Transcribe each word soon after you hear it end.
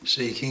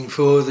Seeking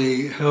for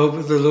the help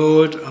of the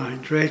Lord, I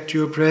direct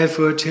your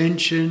prayerful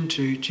attention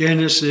to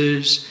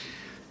Genesis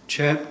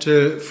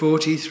chapter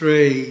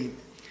 43.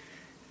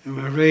 And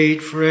we'll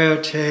read for our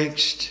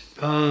text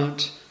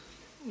part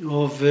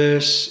of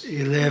verse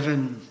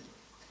 11.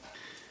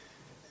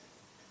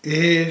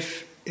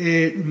 If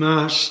it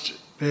must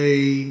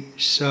be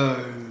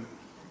so.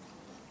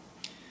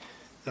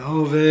 The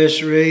whole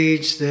verse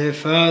reads, Their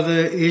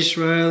father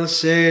Israel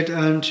said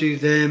unto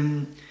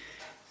them,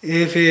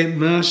 If it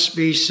must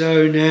be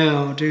so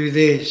now, do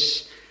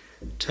this.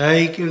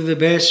 Take of the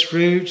best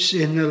fruits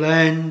in the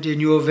land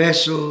in your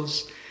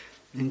vessels,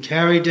 and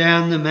carry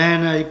down the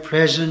man a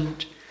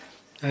present,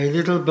 a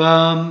little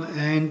balm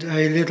and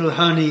a little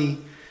honey,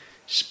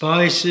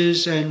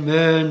 spices and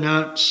myrrh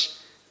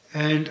nuts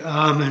and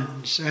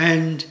almonds,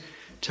 and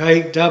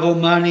take double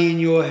money in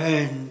your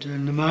hand,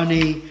 and the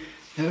money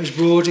that was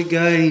brought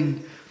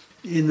again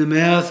in the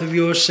mouth of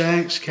your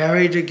sacks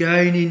carried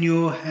again in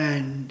your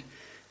hand.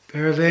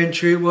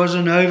 Peradventure it was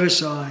an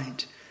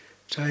oversight.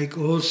 Take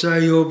also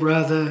your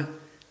brother,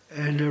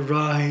 and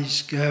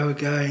arise, go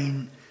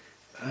again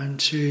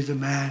unto the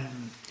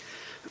man.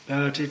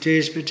 But it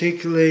is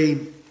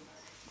particularly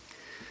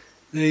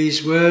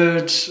these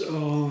words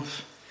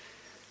of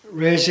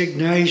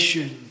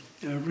resignation,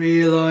 a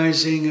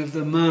realizing of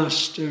the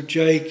must of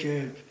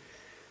Jacob.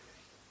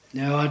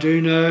 Now I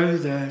do know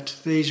that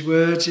these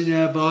words in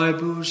our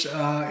Bibles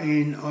are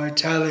in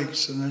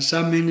italics, and that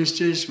some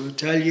ministers will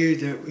tell you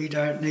that we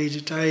don't need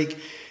to take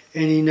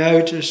any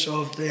notice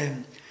of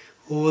them.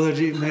 All that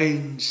it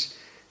means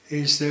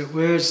is that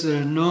words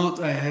that are not,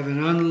 they have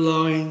an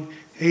underlying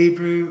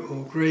Hebrew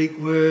or Greek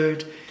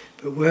word,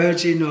 but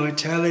words in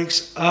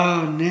italics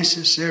are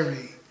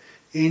necessary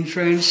in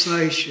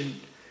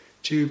translation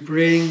to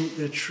bring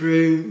the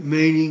true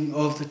meaning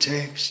of the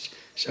text.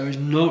 So it's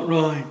not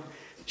right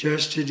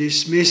just to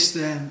dismiss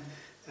them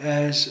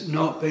as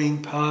not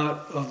being part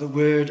of the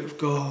Word of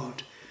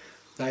God.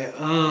 They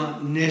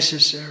are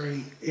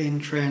necessary in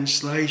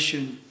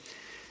translation.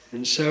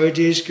 And so it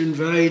is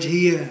conveyed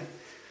here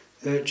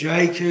that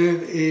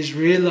Jacob is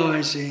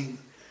realizing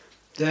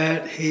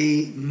that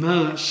he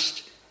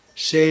must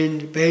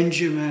send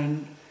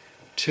Benjamin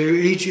to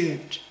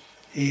Egypt.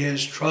 He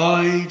has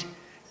tried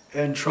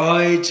and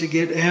tried to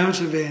get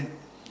out of it.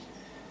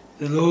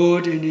 The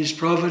Lord in his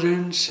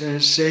providence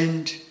has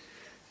sent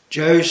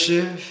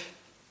Joseph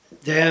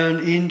down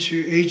into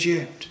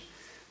Egypt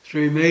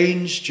through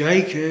means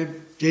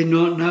Jacob did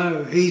not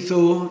know. He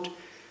thought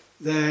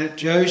that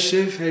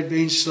Joseph had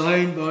been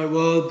slain by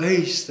wild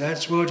beasts.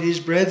 That's what his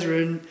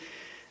brethren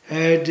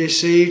had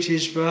deceived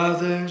his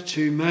father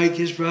to make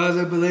his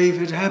brother believe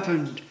had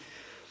happened.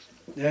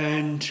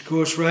 And of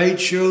course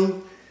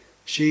Rachel,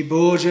 she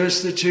bore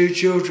us the two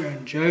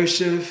children,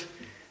 Joseph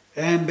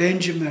and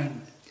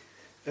Benjamin.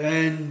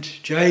 And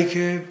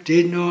Jacob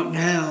did not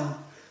now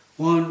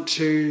want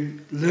to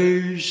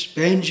lose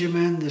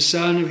Benjamin, the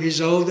son of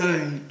his old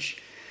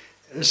age,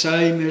 the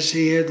same as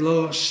he had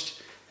lost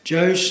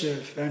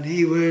Joseph, and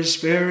he was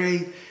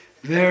very,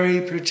 very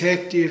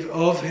protective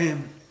of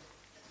him.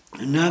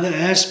 Another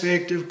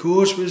aspect, of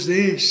course, was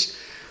this.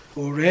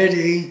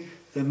 Already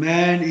the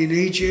man in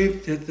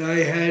Egypt that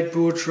they had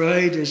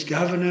portrayed as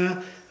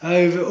governor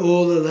over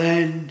all the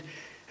land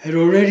had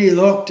already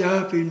locked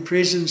up in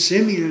prison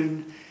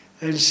Simeon,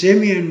 and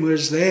Simeon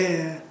was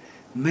there.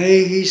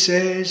 Me, he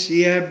says,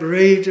 ye have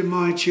bereaved of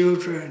my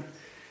children.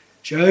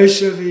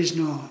 Joseph is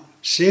not,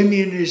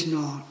 Simeon is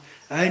not,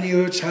 and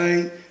you'll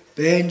take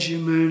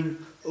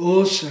Benjamin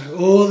also.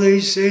 All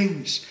these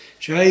things,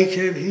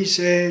 Jacob, he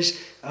says,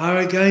 are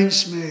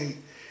against me.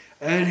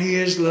 And he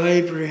is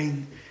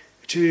labouring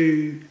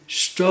to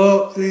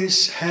stop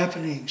this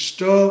happening,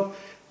 stop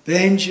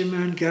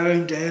Benjamin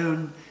going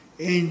down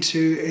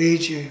into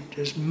Egypt.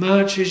 As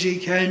much as he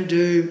can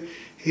do,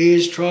 he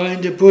is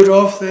trying to put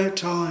off that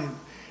time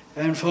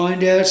and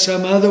find out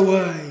some other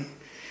way.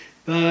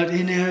 But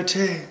in our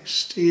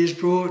text, he is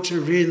brought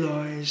to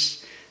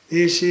realise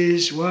this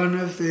is one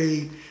of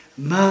the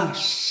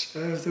musts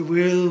of the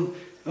will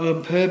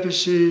and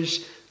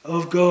purposes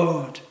of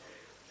God.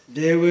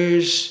 There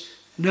was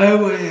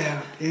no way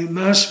out. It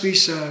must be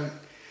so.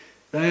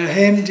 They are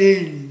hemmed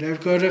in.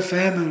 They've got a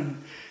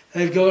famine.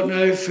 They've got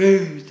no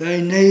food.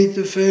 They need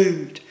the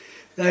food.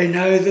 They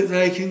know that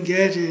they can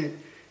get it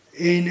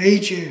in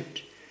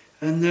Egypt.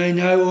 And they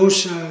know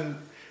also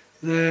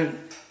that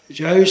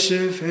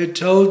Joseph had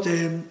told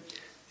them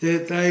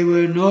that they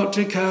were not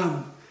to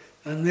come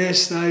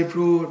unless they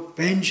brought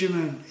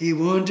Benjamin. He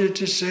wanted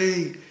to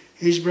see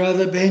his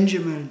brother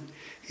Benjamin.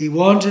 He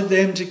wanted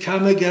them to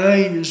come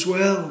again as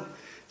well,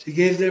 to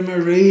give them a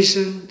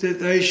reason that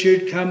they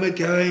should come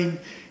again.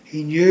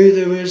 He knew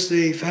there was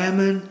the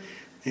famine.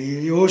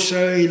 He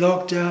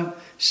locked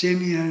up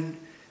Simeon,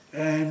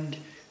 and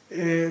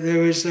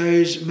there was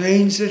those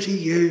means that he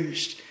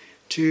used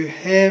to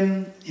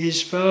hem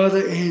his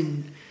father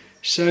in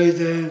so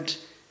that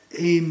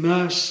he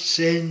must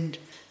send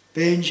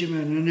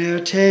Benjamin. And our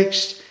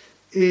text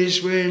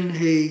is when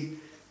he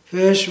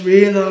first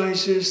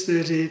realizes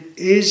that it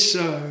is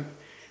so,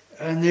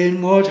 And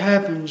then what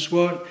happens?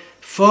 What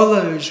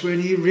follows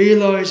when he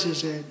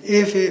realizes it?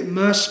 If it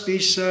must be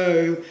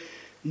so,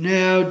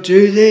 now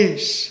do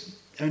this.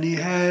 And he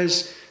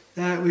has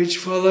that which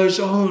follows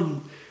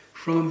on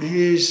from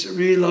his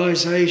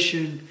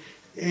realization.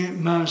 It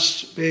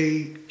must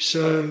be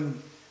so.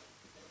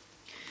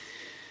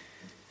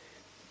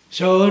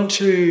 So I want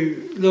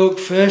to look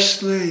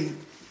firstly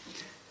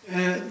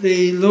at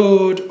the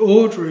Lord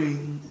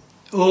ordering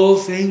all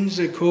things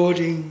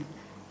according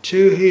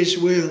to his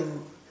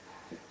will,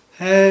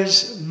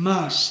 has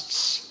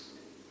musts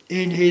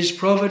in his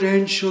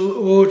providential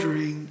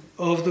ordering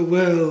of the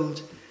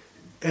world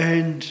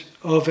and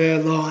of our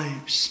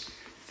lives.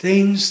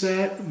 Things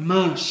that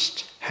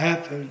must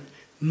happen,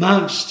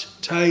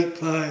 must take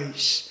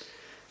place.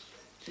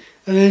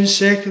 And then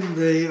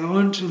secondly, I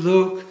want to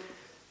look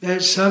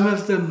at some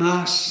of the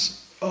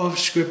musts of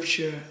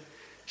Scripture,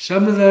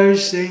 some of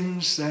those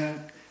things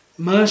that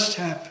must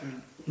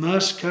happen,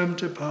 must come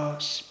to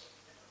pass.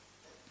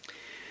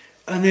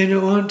 And then I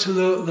want to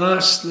look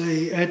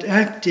lastly at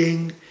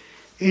acting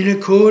in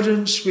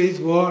accordance with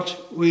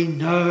what we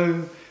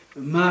know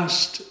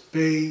must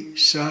be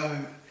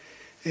so.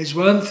 It's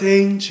one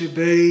thing to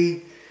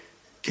be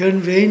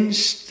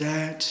convinced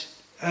that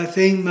a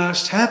thing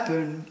must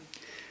happen,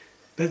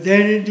 but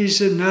then it is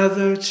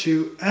another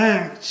to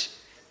act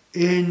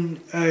in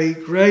a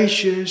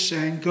gracious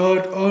and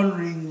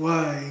God-honouring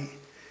way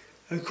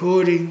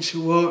according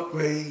to what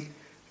we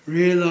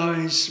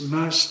realise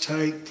must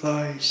take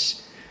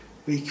place.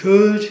 We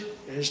could,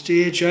 as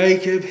dear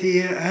Jacob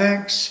here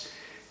acts,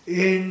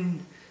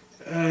 in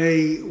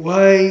a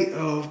way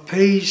of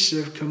peace,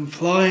 of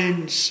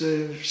compliance,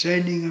 of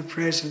sending of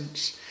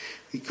presents.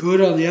 We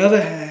could, on the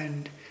other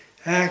hand,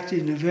 act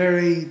in a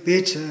very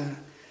bitter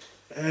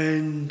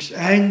and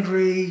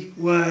angry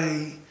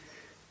way,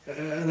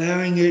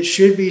 allowing it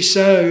should be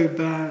so,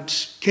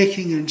 but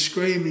kicking and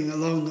screaming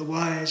along the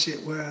way, as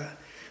it were.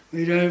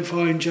 We don't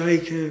find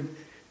Jacob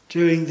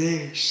doing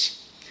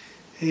this.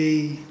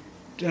 He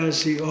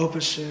does the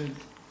opposite.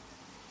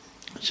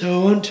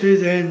 So I want to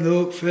then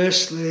look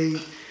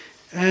firstly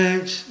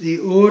at the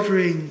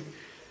ordering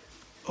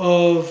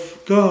of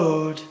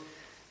God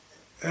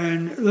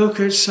and look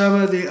at some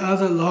of the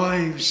other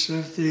lives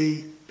of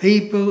the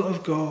people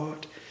of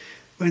God.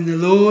 When the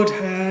Lord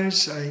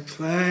has a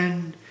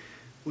plan,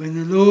 when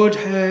the Lord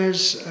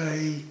has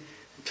a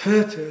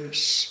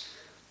purpose,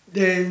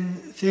 then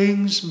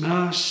things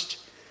must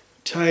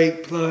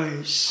take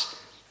place.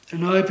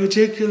 And I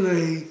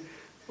particularly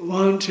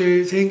want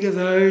to think of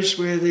those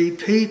where the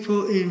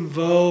people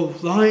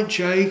involved, like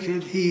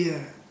Jacob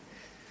here,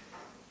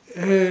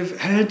 have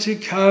had to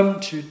come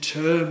to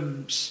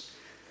terms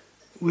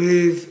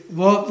with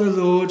what the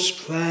Lord's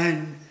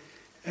plan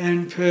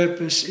and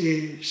purpose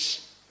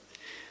is.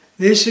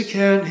 This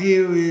account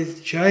here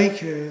with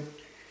Jacob,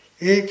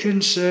 it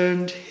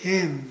concerned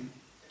him.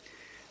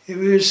 It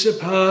was a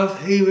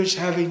path he was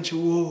having to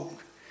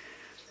walk.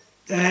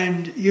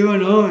 And you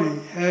and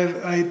I have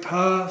a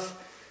path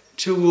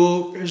to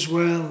walk as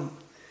well.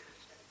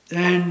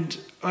 And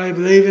I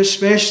believe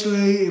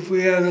especially if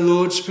we are the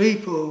Lord's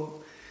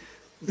people,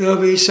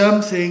 there'll be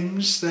some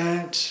things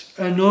that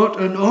are not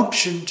an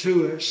option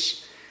to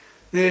us.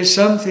 There are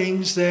some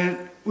things that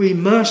we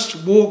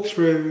must walk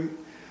through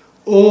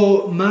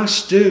or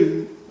must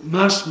do,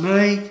 must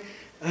make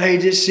a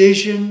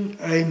decision,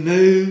 a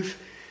move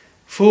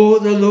for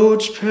the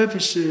Lord's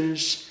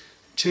purposes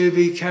to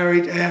be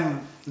carried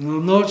out. And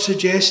I'm not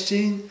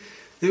suggesting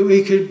that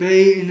we could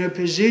be in a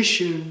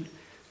position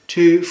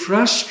to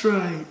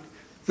frustrate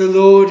the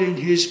Lord in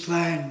his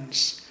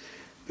plans.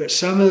 But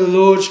some of the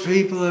Lord's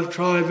people have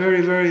tried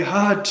very, very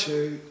hard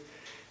to.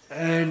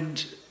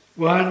 And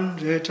one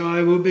that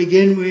I will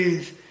begin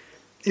with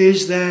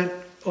is that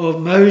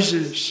of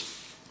Moses.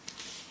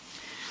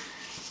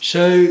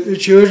 So the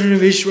children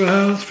of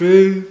Israel,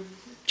 through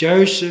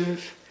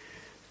Joseph,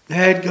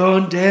 had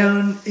gone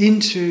down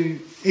into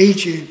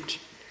Egypt,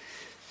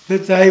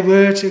 but they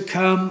were to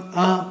come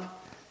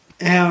up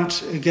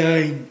out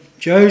again.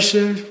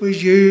 Joseph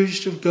was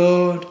used of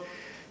God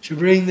to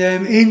bring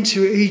them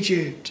into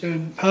Egypt,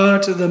 and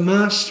part of the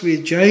must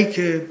with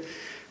Jacob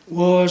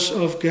was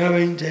of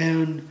going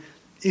down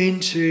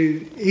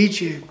into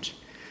Egypt.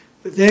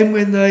 But then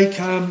when they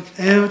come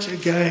out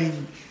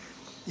again,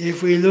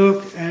 if we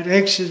look at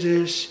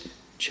Exodus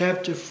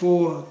chapter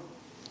 4,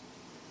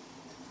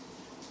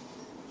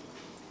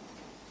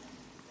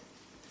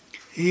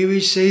 here we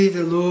see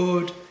the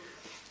Lord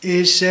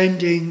is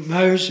sending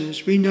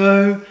Moses. We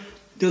know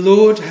the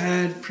Lord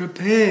had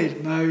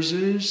prepared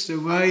Moses. The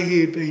way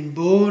he had been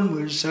born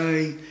was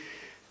a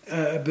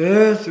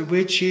birth of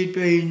which he'd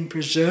been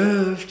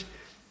preserved,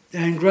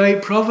 and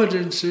great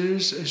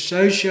providences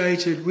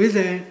associated with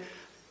it,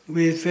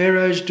 with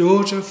Pharaoh's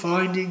daughter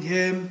finding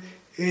him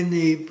in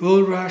the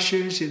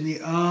bulrushes in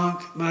the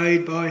ark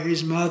made by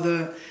his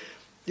mother,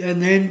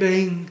 and then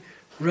being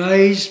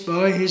raised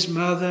by his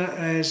mother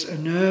as a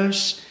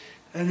nurse,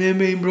 and then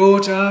being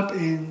brought up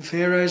in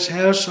Pharaoh's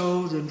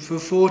household, and for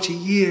 40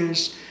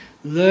 years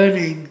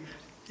learning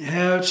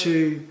how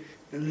to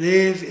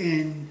live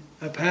in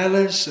a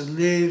palace and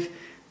live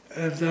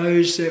of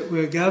those that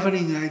were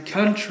governing a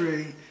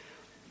country,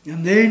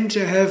 and then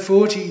to have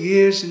 40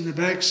 years in the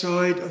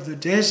backside of the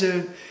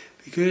desert,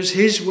 because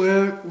his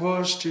work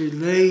was to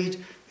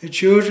lead the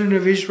children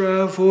of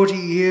Israel 40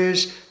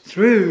 years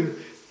through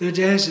the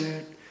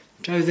desert.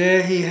 So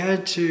there he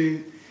had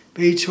to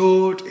be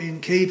taught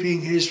in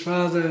keeping his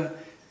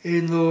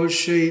father-in-law's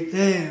sheep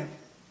there.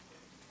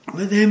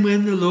 But then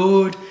when the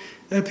Lord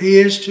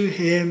appears to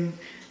him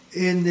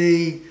in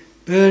the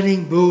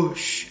burning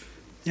bush,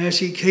 as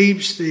he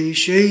keeps the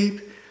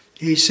sheep,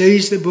 he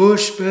sees the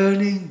bush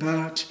burning,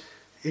 but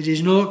it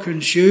is not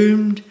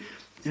consumed,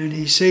 and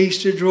he seeks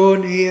to draw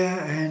near,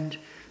 and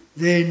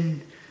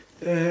then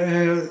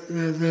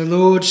the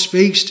Lord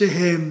speaks to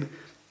him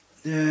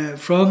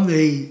from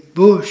the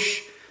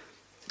bush.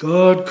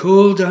 God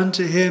called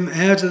unto him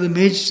out of the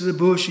midst of the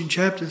bush in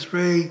chapter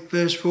 3,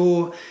 verse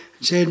 4,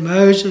 and said,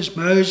 Moses,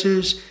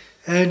 Moses,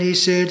 and he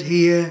said,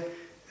 Here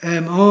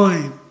am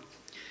I.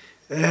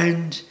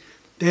 And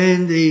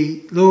then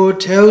the Lord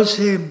tells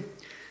him,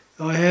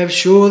 I have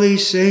surely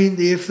seen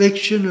the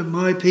affliction of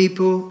my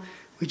people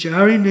which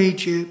are in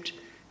Egypt,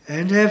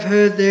 and have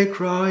heard their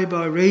cry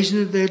by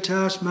reason of their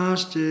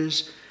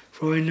taskmasters,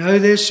 for I know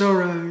their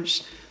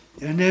sorrows,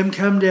 and am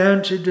come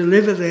down to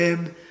deliver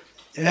them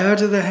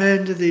out of the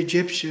hand of the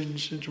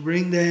Egyptians, and to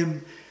bring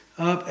them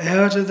up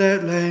out of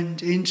that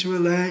land into a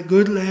land,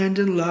 good land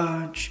and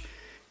large,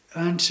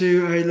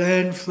 unto a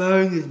land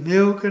flowing with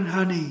milk and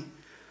honey.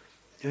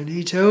 And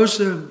he tells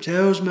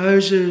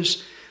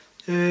Moses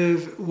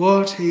of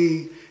what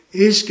he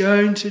is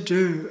going to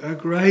do, a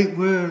great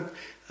work,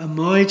 a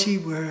mighty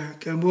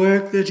work, a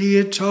work that he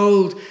had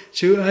told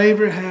to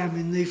Abraham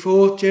in the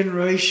 4th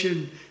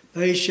generation,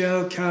 they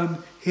shall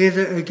come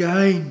hither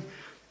again.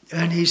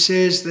 And he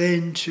says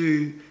then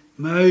to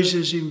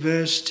Moses in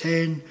verse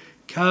 10,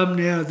 Come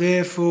now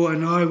therefore,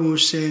 and I will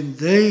send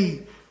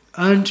thee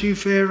unto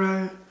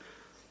Pharaoh,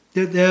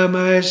 that thou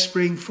mayest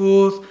bring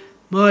forth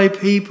my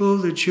people,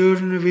 the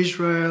children of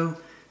Israel,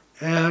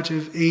 out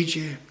of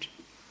Egypt.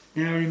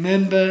 Now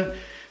remember,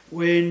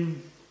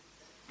 when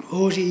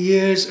 40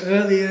 years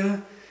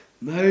earlier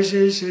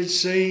Moses had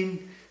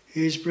seen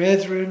his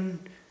brethren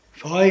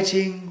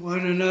fighting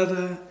one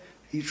another,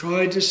 he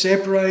tried to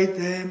separate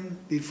them.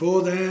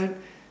 Before that,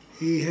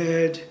 he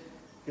had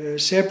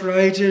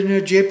separated an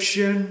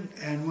Egyptian,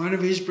 and one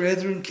of his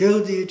brethren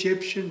killed the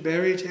Egyptian,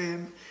 buried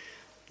him.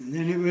 And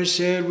then it was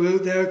said,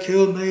 Wilt thou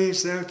kill me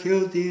as thou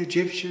killed the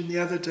Egyptian the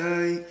other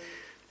day?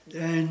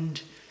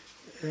 And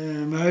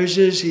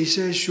Moses, he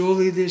says,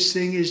 surely this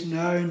thing is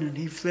known. And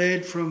he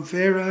fled from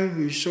Pharaoh,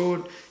 who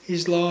sought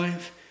his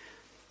life.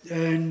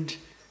 And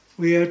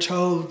we are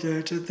told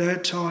that at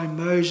that time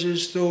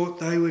Moses thought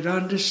they would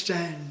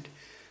understand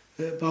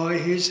that by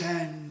his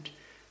hand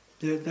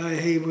that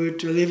he would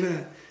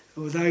deliver,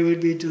 or they would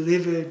be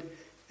delivered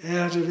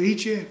out of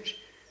Egypt.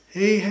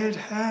 He had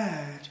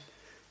had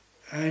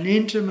an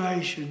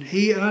intimation.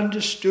 He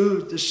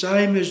understood, the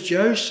same as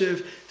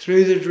Joseph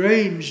through the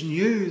dreams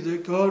knew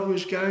that God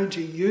was going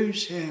to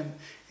use him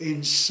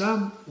in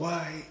some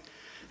way.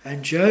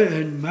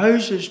 And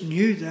Moses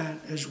knew that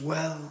as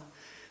well.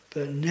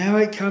 But now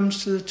it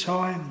comes to the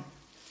time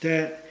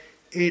that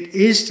it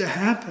is to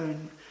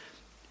happen,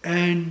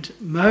 and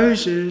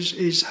Moses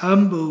is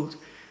humbled.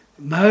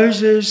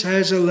 Moses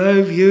has a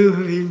low view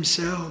of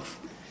himself.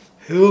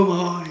 Who am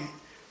I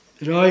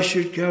that I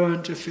should go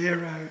unto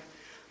Pharaoh?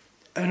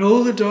 And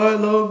all the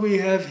dialogue we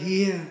have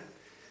here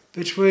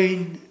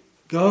between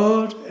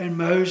God and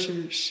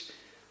Moses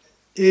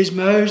is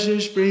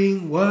Moses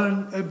bringing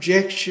one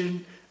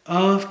objection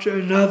after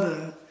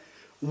another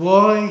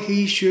why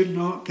he should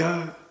not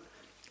go,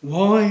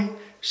 why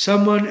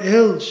someone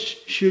else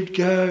should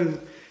go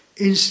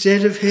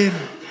instead of him.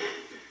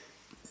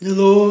 The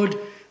Lord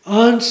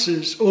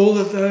answers all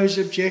of those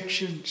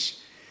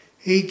objections.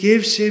 He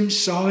gives him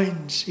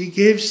signs. He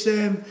gives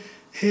him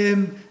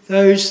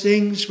those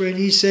things when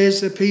he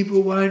says the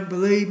people won't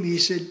believe me. He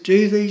said,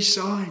 do these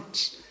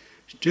signs.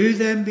 Do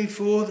them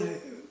before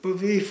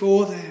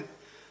them.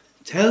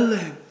 Tell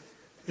them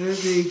that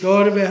the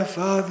God of our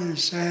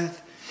fathers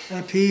hath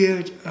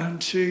appeared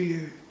unto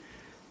you.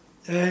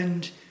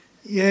 And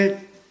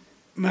yet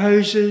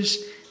Moses,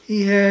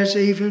 he has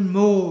even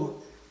more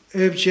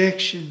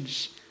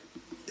objections.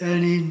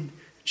 And in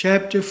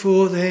chapter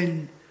 4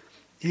 then,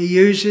 he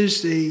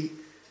uses the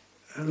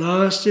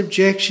last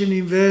objection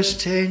in verse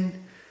 10.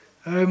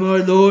 O my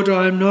Lord,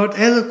 I am not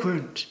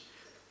eloquent,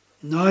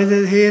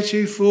 neither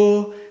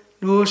heretofore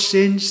nor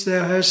since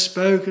thou hast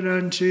spoken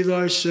unto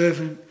thy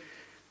servant,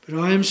 but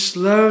I am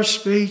slow of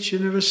speech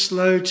and of a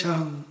slow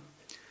tongue.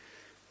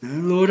 Now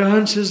the Lord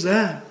answers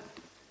that.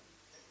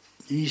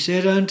 He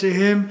said unto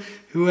him,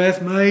 Who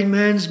hath made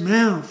man's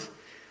mouth?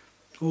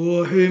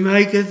 Or who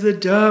maketh the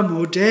dumb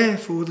or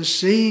deaf or the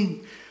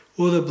seeing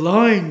or the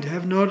blind?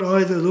 Have not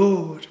I the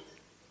Lord?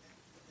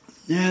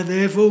 Now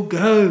therefore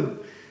go,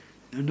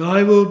 and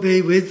I will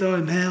be with thy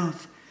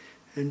mouth,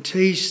 and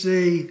teach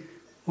thee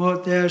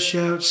what thou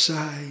shalt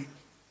say.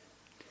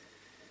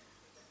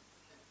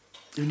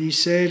 And he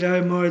said,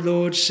 O my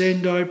Lord,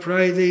 send, I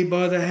pray thee,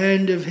 by the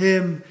hand of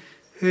him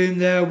whom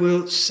thou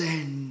wilt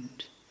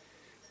send.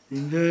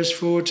 In verse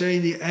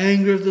 14, the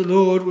anger of the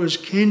Lord was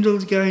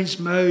kindled against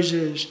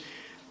Moses,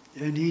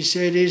 and he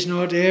said, Is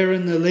not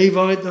Aaron the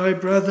Levite thy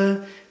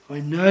brother? I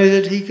know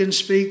that he can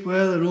speak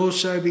well, and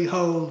also,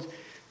 behold,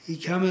 he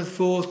cometh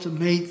forth to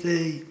meet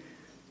thee.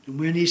 And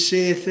when he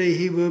seeth thee,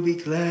 he will be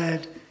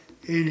glad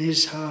in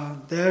his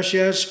heart. Thou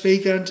shalt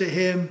speak unto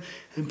him,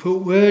 and put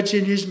words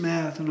in his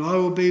mouth, and I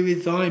will be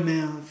with thy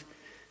mouth,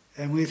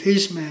 and with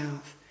his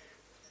mouth,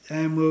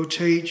 and will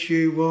teach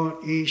you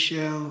what he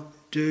shall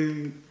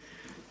do.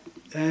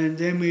 And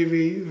then we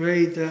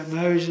read that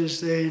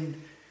Moses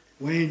then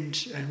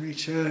went and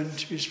returned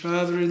to his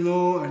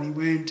father-in-law, and he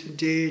went and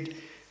did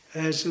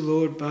as the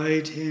Lord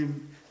bade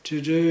him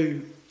to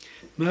do.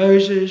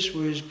 Moses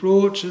was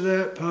brought to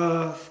that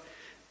path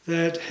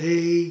that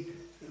he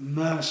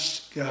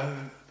must go.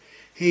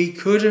 He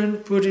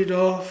couldn't put it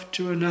off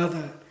to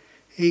another.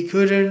 He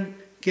couldn't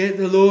get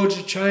the Lord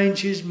to change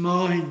his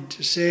mind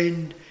to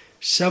send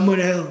someone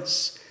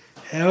else.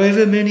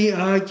 However many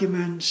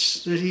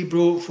arguments that he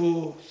brought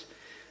forth,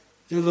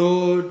 the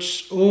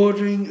Lord's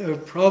ordering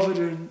of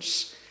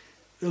providence,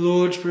 the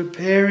Lord's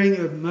preparing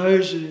of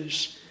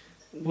Moses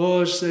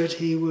was that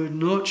he would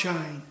not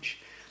change.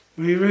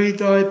 We read,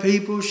 Thy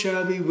people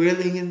shall be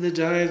willing in the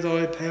day of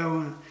thy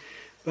power.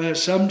 But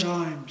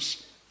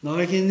sometimes,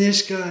 like in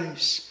this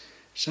case,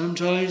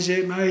 sometimes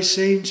it may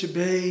seem to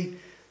be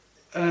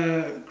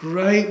a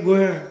great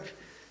work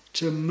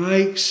to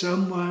make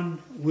someone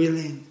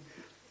willing,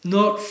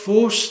 not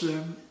force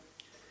them,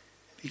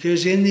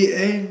 because in the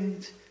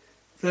end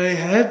they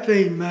have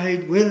been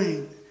made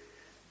willing,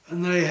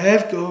 and they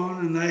have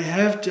gone and they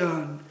have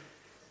done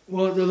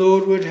what the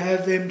Lord would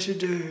have them to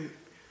do.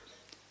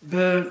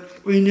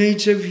 But we need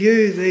to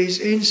view these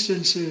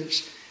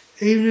instances,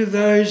 even of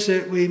those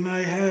that we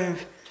may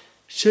have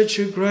such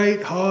a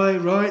great high,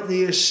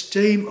 rightly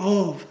esteem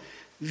of,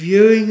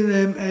 viewing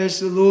them as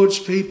the Lord's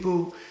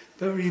people,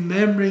 but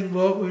remembering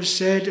what was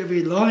said of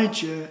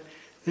Elijah,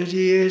 that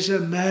he is a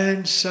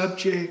man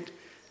subject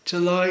to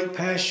like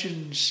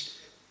passions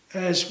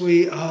as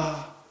we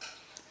are.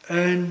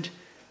 And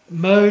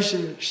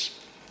Moses,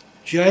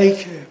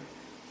 Jacob,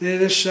 they're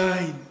the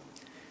same.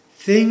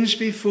 Things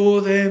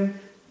before them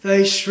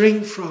they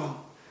shrink from,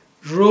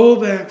 draw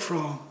back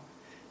from,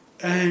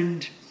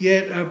 and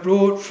yet are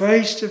brought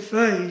face to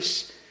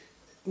face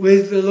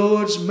with the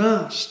Lord's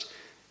must.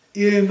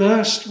 You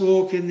must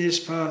walk in this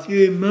path.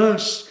 You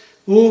must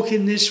walk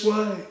in this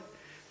way.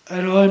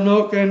 And I'm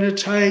not going to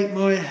take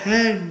my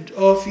hand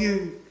off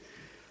you.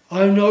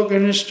 I'm not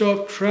going to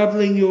stop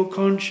troubling your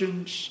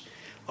conscience.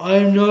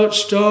 I'm not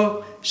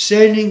stop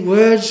sending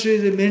words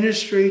through the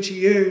ministry to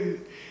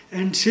you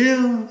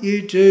until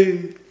you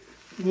do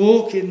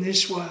walk in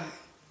this way.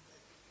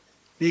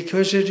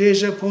 Because it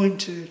is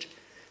appointed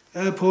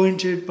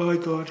by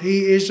God.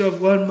 He is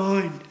of one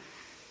mind,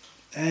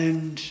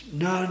 and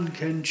none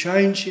can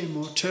change him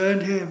or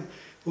turn him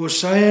or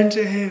say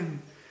unto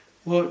him,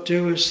 What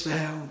doest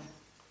thou?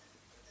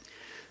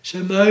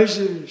 So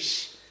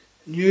Moses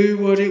knew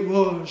what it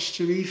was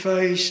to be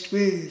faced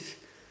with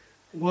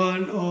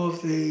one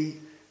of the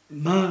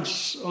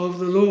musts of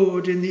the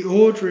Lord in the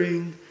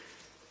ordering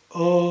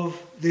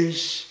of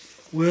this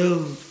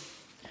world.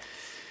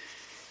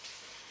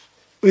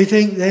 We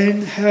think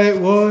then how it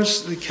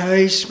was the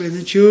case when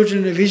the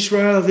children of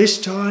Israel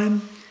this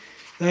time,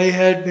 they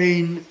had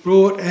been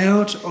brought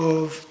out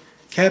of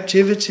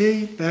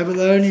captivity,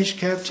 Babylonian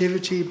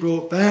captivity,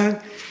 brought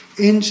back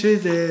into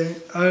their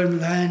own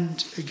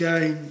land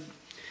again.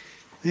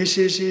 This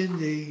is in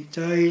the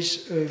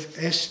days of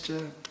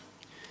Esther.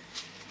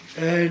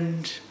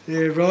 And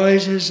there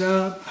rises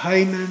up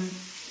Haman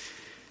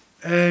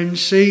and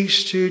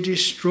seeks to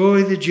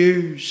destroy the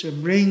Jews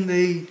and bring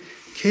the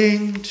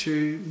king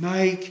to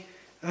make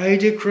a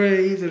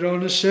decree that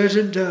on a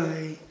certain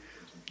day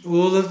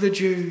all of the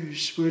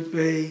Jews would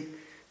be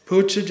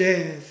put to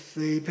death.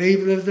 The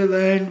people of the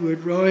land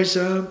would rise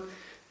up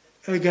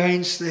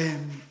against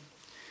them.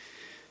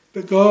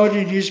 But God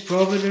in his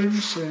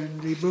providence,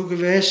 and the book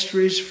of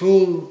Esther is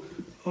full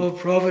of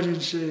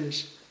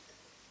providences.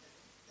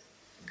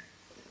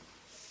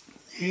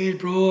 He had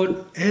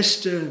brought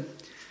Esther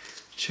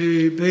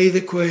to be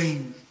the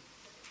queen.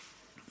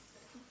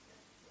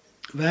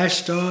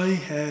 Vashti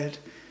had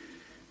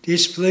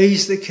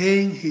displeased the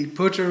king, he'd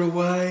put her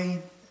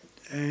away,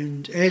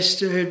 and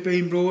Esther had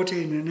been brought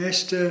in, and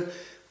Esther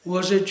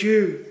was a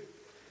Jew,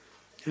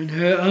 and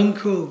her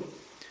uncle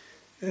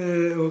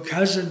or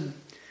cousin,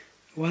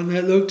 one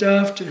that looked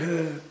after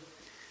her,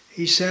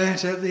 he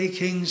sat at the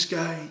king's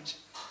gate.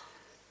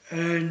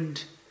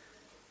 And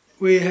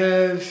we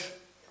have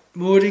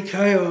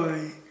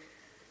Mordecai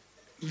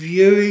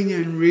viewing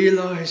and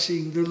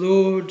realising the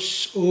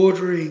Lord's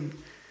ordering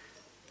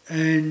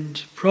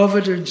and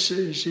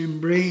providences in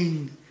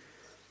bringing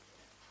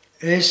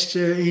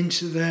Esther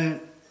into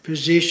that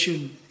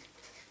position.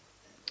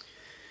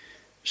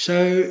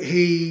 So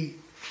he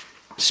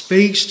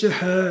speaks to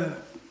her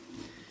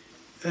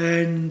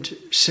and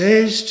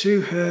says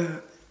to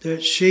her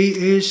that she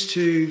is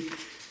to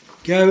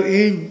go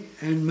in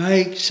and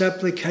make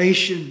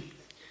supplication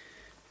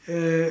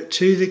to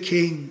the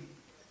king.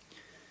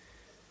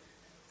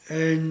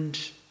 And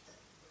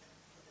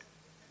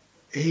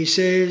he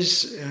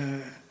says,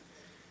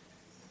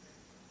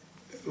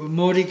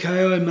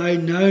 Mordecai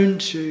made known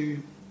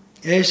to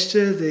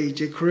Esther the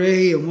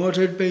decree and what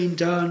had been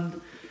done,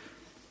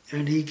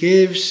 and he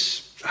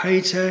gives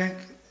Hatach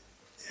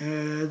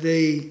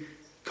the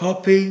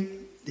copy.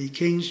 The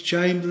king's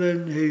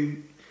chamberlain, who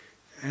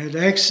had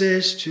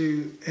access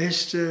to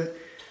Esther,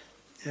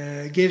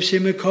 gives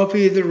him a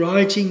copy of the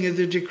writing of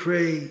the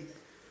decree.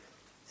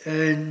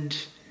 And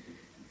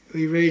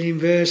we read in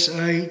verse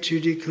 8, to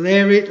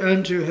declare it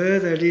unto her,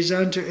 that is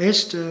unto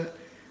Esther,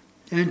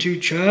 and to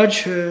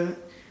charge her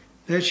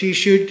that she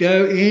should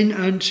go in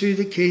unto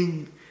the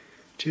king,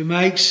 to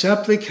make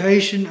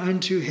supplication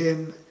unto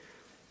him,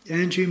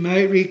 and to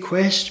make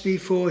request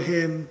before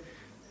him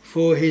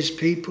for his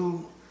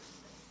people.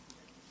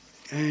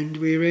 And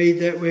we read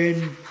that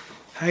when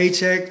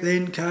Hatach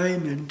then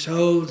came and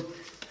told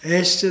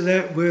Esther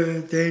that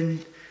word,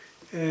 then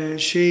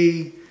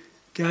she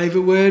gave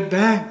a word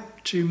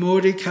back to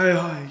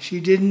Mordecai. She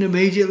didn't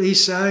immediately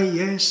say,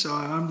 yes,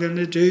 I'm going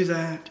to do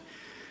that.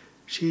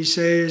 She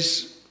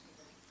says,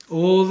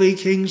 all the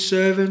king's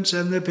servants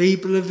and the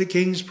people of the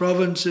king's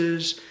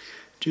provinces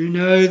do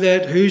know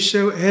that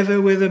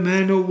whosoever, whether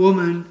man or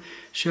woman,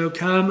 shall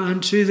come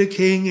unto the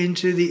king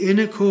into the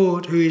inner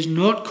court, who is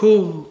not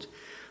called,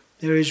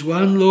 there is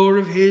one law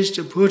of his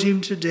to put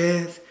him to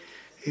death,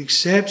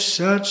 except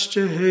such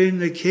to whom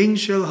the king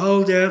shall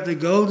hold out the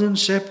golden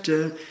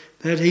scepter,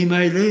 that he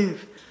may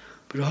live.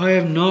 But I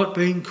have not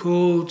been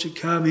called to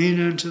come in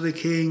unto the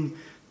king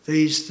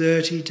these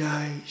 30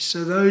 days.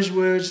 So those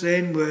words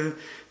then were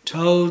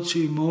told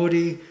to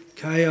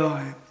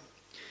Mordecai.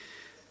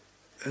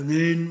 And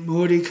then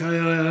Mordecai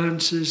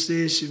answers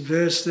this in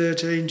verse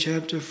 13,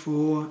 chapter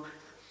 4.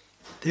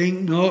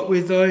 Think not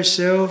with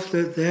thyself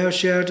that thou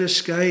shalt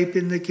escape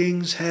in the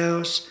king's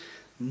house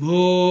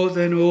more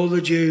than all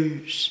the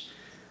Jews.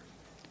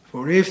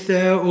 For if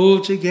thou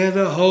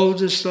altogether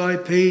holdest thy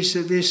peace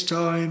at this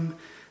time,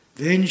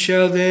 then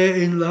shall their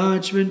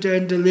enlargement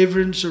and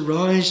deliverance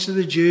arise to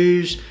the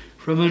Jews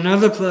from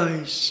another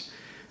place.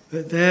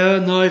 But thou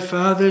and thy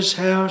father's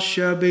house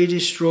shall be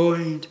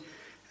destroyed,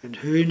 and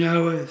who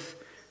knoweth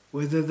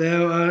whether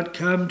thou art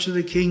come to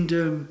the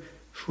kingdom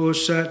for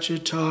such a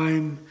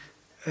time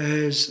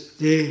as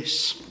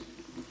this.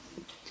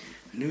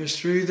 And it was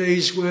through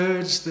these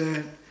words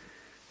that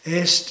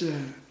Esther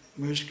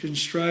was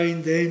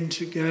constrained then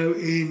to go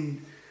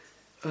in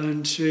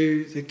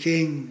unto the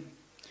king.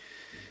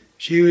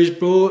 She was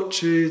brought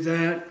to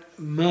that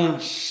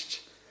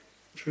must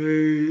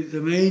through the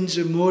means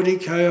of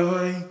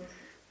Mordecai,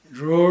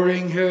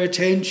 drawing her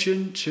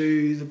attention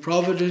to the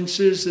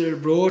providences that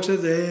had brought her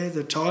there,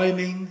 the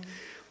timing,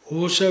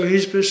 also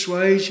his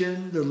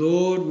persuasion. The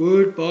Lord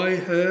would by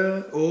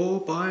her or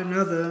by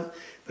another,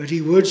 but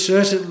he would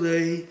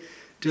certainly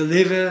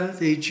deliver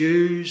the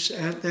Jews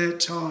at that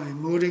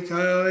time.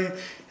 Mordecai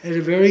had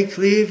a very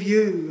clear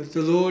view of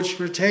the Lord's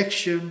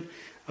protection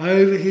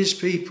over his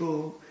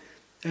people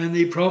and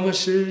the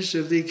promises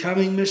of the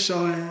coming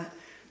Messiah,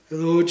 the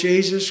Lord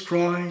Jesus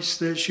Christ,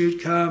 that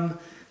should come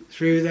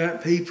through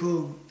that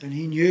people. And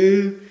he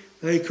knew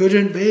they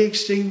couldn't be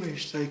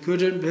extinguished, they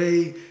couldn't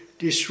be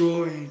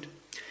destroyed.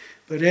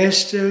 But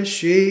Esther,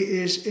 she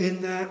is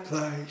in that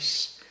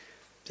place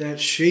that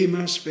she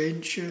must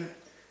venture.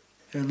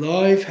 Her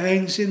life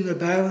hangs in the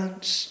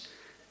balance.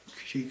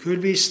 She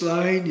could be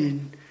slain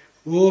in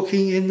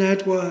walking in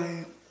that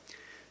way,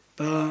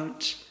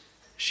 but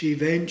she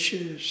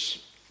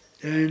ventures.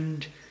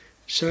 And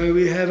so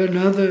we have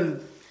another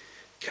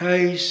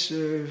case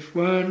of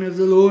one of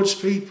the Lord's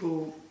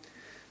people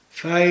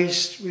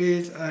faced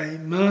with a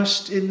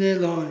must in their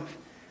life.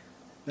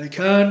 They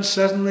can't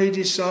suddenly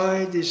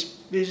decide, this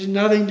has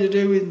nothing to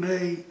do with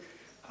me.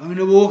 I'm going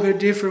to walk a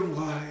different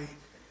way.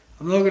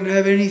 I'm not going to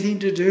have anything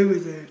to do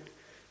with it.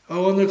 I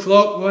want the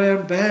clock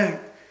wound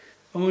back.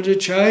 I want to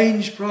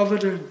change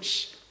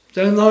providence.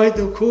 Don't like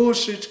the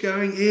course it's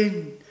going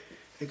in.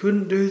 They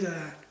couldn't do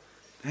that.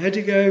 They had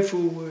to go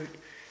forward.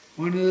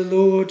 One of the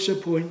Lord's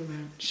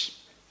appointments.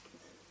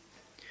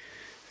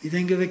 You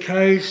think of the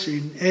case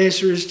in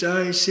Ezra's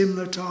day,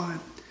 similar time,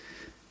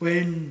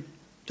 when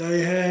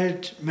they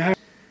had married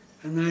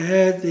and they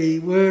had the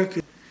work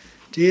of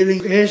dealing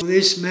with Ezra.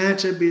 This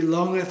matter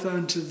belongeth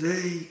unto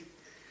thee.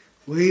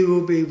 We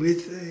will be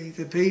with thee.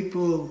 The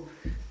people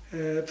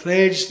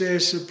pledged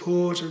their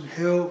support and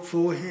help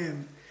for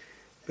him.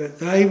 But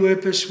they were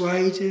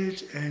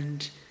persuaded,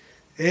 and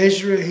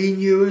Ezra, he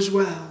knew as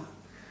well,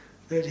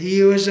 that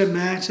here was a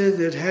matter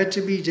that had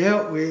to be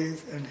dealt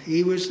with, and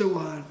he was the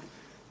one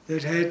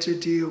that had to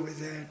deal with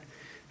that.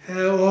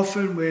 How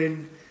often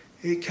when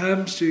it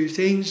comes to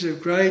things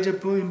of greater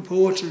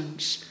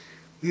importance,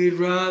 we'd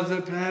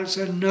rather perhaps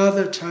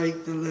another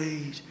take the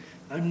lead,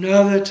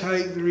 another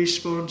take the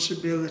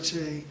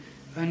responsibility,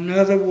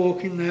 another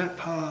walk in that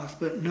path.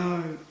 But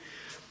no,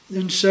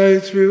 And so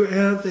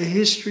throughout the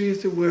history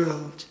of the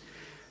world,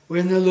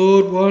 when the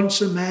Lord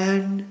wants a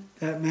man,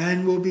 that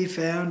man will be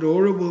found,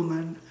 or a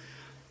woman,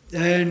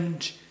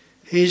 and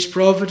his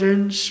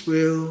providence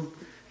will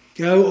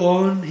go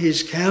on,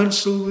 his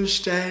counsel will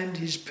stand,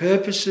 his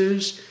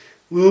purposes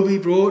will be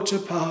brought to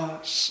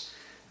pass.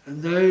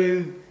 And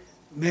though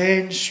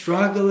men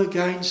struggle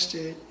against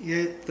it,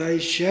 yet they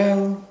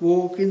shall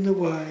walk in the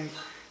way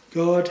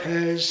God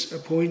has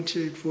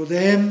appointed for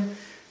them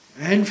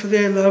and for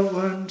their loved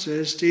ones,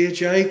 as dear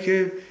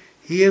Jacob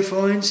here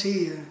finds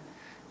here.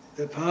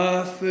 The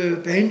path for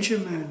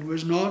Benjamin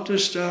was not to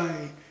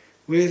stay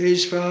with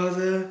his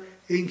father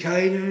in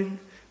Canaan,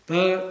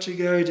 but to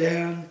go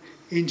down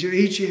into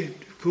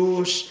Egypt. Of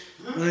course,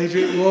 later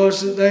it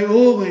was that they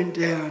all went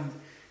down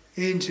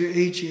into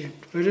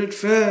Egypt. But at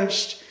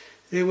first,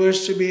 there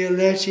was to be a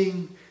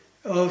letting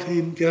of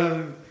him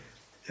go,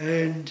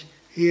 and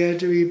he had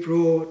to be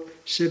brought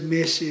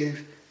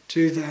submissive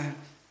to that.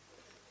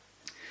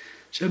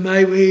 So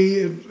may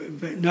we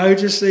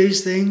notice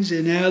these things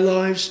in our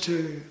lives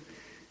too,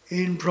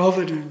 in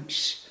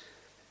providence.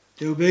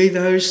 There will be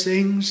those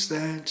things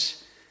that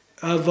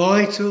are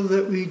vital,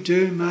 that we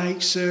do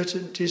make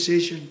certain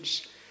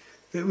decisions,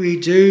 that we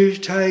do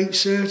take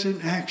certain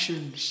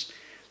actions,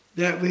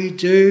 that we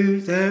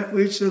do that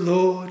which the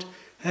Lord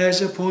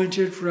has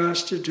appointed for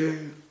us to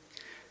do.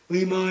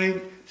 We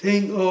might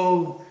think,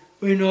 oh,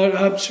 we're not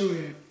up to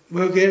it.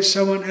 We'll get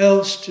someone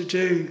else to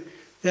do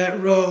that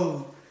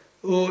role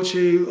or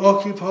to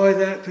occupy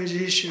that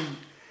position.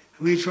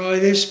 And we try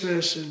this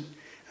person,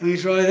 and we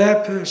try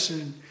that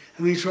person,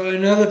 and we try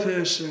another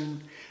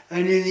person.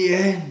 And in the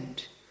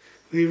end,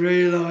 we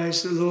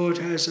realise the Lord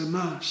has a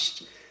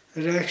must,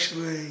 that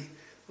actually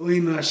we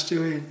must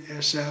do it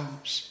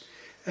ourselves.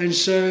 And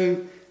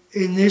so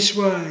in this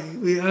way,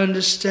 we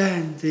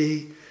understand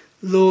the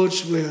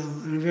Lord's will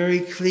and are very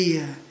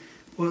clear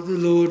what the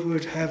Lord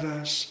would have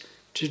us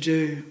to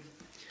do.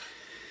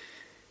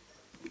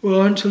 We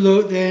want to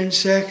look then,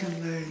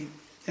 secondly,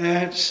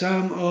 at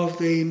some of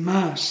the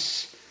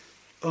musts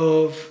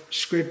of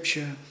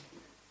Scripture.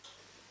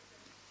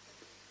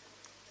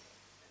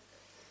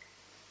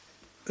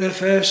 The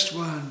first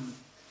one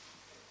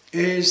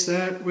is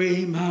that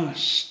we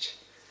must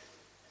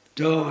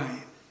die.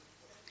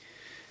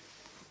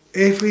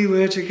 If we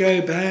were to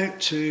go back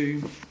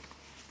to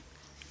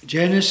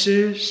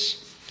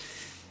Genesis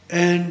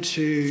and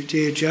to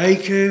dear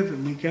Jacob,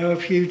 and we go a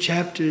few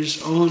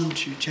chapters on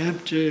to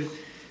chapter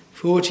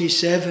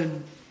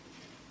 47,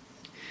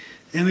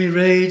 then we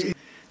read,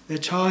 the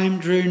time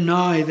drew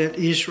nigh that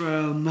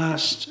Israel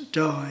must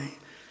die.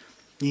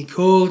 He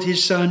called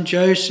his son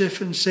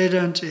Joseph and said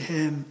unto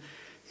him,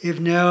 if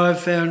now I have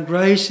found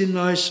grace in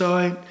thy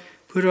sight,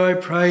 put I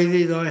pray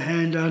thee thy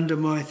hand under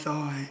my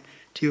thigh.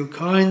 Deal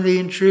kindly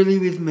and truly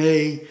with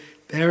me,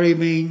 bury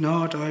me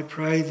not, I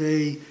pray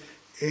thee,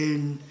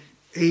 in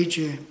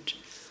Egypt.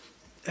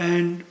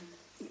 And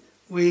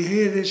we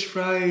hear this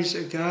phrase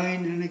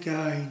again and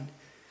again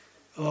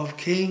of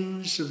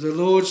kings, of the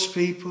Lord's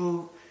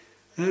people,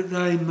 that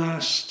they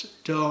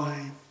must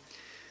die.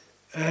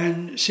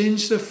 And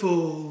since the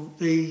fall,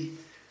 the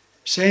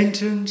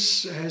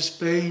sentence has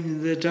been,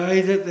 in the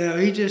day that thou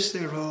eatest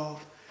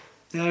thereof,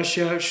 thou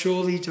shalt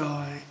surely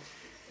die.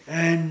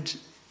 And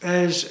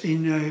as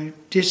in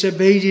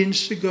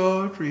disobedience to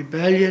God,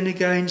 rebellion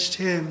against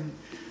him,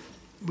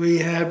 we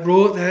have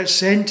brought that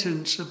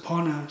sentence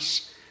upon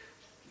us.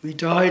 We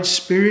died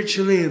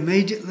spiritually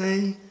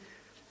immediately,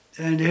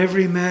 and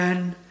every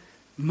man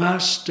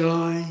must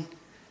die.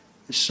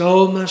 The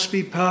soul must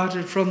be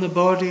parted from the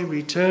body,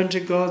 return to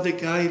God that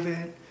gave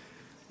it.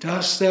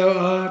 Dust thou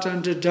art,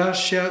 unto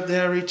dust shalt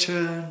thou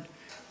return.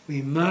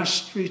 We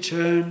must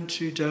return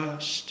to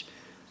dust.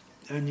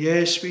 And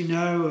yes, we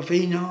know of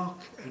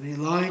Enoch and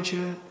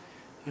Elijah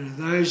and of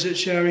those that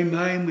shall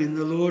remain when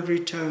the Lord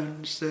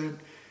returns, that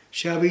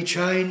shall be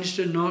changed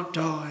and not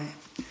die.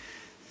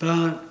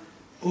 But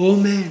all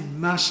men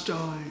must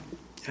die,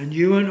 and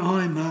you and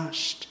I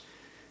must.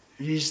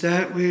 It is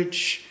that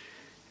which,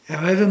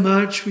 however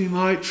much we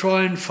might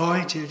try and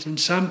fight it, and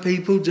some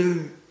people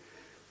do,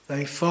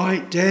 they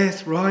fight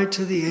death right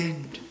to the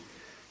end.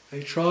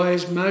 They try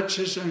as much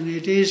as, and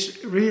it is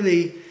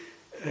really,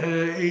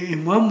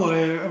 in one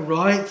way, a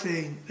right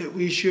thing that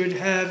we should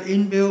have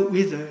inbuilt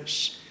with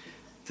us,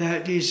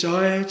 that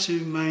desire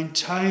to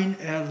maintain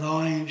our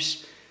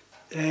lives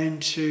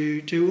and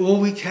to do all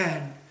we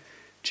can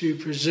to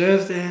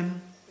preserve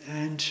them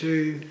and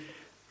to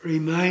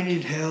remain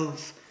in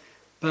health.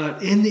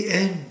 But in the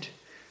end,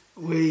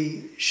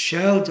 we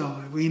shall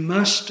die. We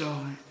must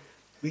die.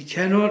 We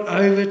cannot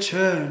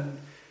overturn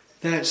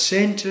that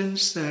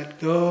sentence that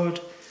God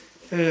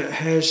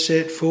has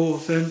set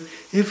forth. And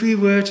if we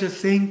were to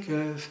think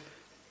of,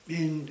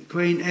 in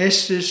Queen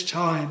Esther's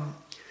time,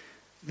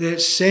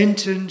 that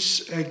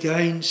sentence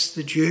against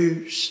the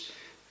Jews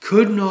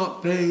could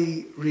not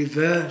be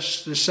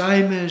reversed. The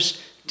same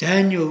as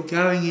Daniel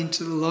going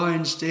into the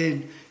lion's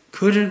den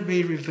couldn't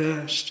be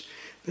reversed.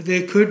 But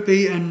there could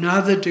be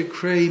another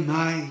decree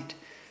made,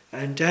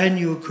 and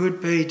Daniel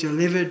could be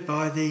delivered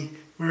by the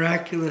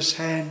miraculous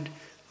hand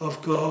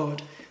of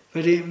God.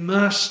 But it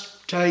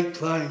must take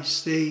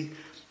place. The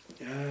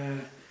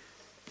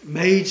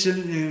Medes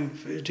and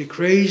the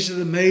decrees of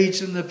the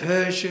Medes and the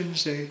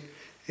Persians,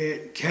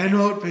 it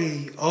cannot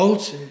be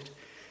altered.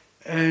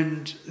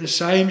 And the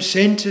same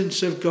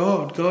sentence of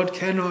God. God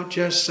cannot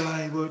just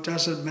say, well, it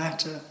doesn't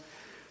matter.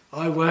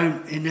 I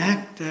won't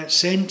enact that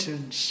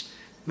sentence.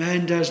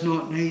 Man does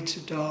not need to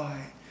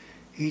die.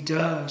 He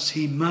does.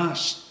 He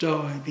must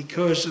die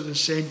because of the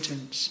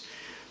sentence.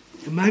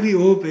 And maybe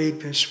all be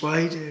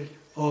persuaded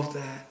of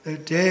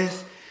that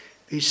death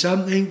be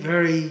something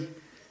very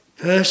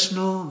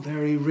personal,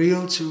 very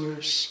real to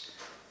us,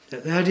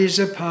 that is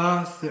a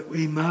path that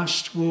we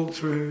must walk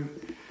through.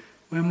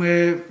 When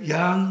we're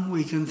young,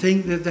 we can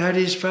think that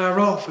is far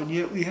off, and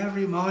yet we have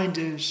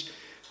reminders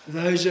of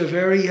those who are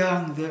very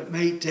young that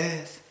meet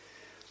death.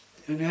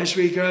 And as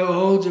we grow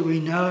older, we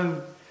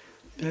know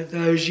that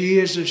those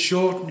years are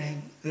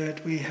shortening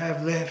that we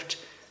have left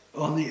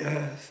on the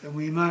earth, and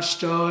we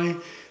must die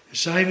the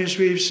same as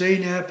we've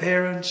seen our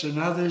parents and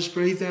others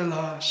breathe their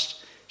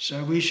last,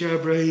 so we shall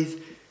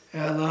breathe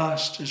our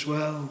last as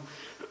well.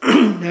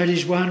 That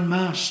is one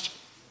must.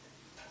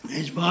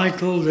 It's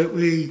vital that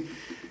we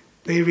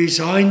be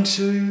resigned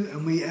to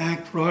and we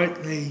act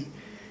rightly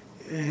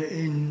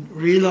in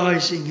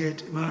realising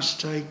it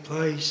must take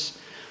place.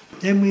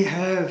 Then we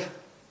have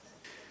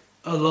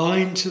a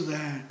line to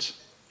that.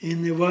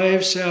 In the way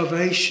of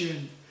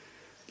salvation,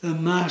 the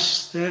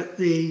must that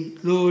the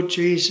Lord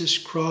Jesus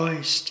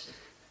Christ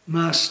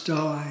must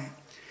die.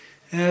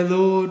 Our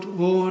Lord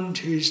warned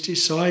his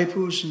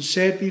disciples and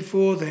said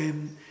before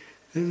them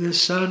that the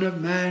Son of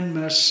Man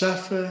must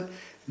suffer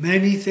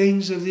many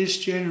things of this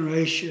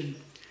generation,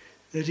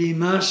 that he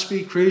must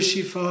be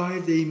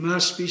crucified, that he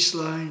must be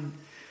slain,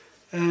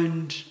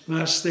 and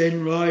must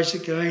then rise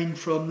again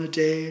from the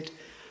dead.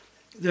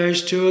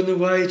 Those two on the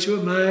way to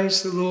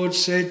Emmaus, the Lord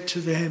said to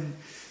them,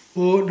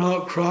 ought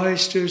not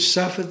Christ to have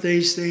suffered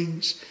these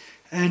things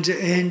and to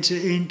enter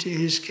into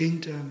his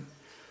kingdom?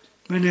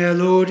 When our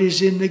Lord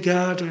is in the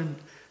garden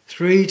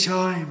 3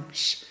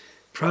 times,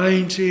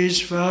 praying to his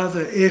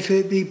Father, if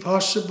it be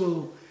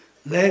possible,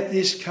 let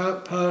this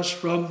cup pass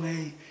from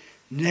me.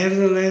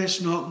 Nevertheless,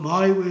 not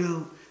my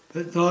will,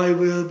 but thy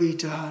will be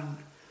done.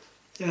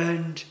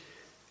 And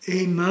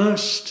he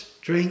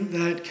must drink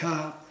that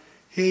cup.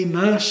 He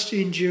must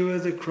endure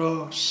the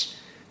cross.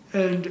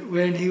 And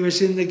when he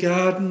was in the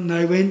garden,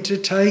 they went to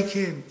take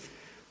him.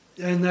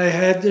 And they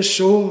had the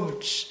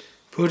swords.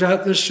 Put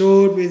up the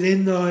sword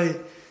within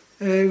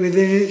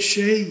its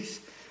sheath.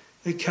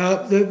 The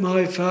cup that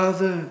my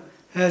Father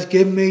hath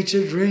given me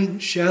to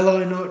drink, shall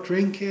I not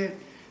drink it?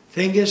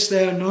 Thinkest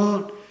thou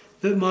not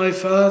that my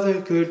Father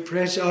I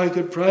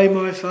could pray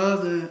my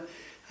Father,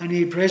 and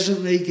he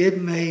presently give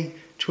me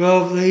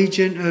 12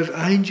 legion of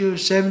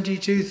angels,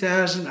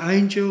 72,000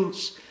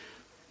 angels?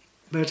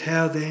 But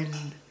how then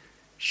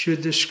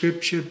should the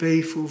scripture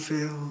be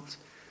fulfilled?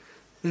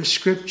 The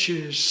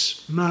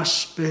scriptures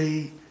must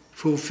be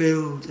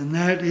fulfilled, and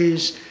that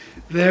is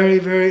very,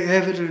 very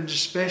evident,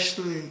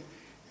 especially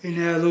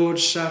in our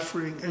Lord's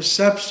suffering, a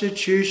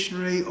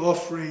substitutionary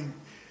offering.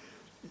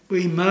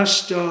 We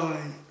must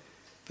die,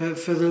 but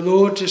for the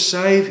Lord to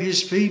save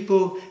his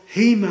people,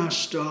 he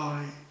must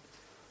die.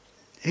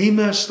 He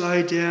must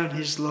lay down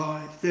his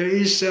life. There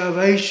is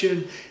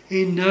salvation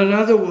in none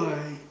other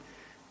way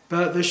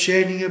but the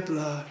shedding of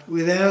blood.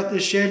 Without the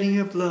shedding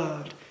of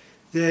blood,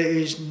 there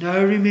is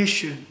no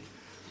remission,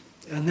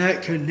 and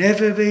that can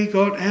never be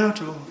got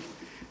out of.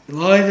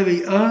 It'll either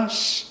be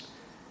us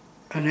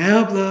and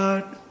our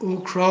blood, or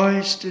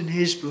Christ and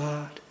his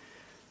blood.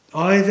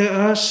 Either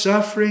us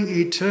suffering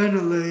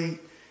eternally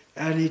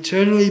and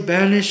eternally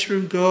banished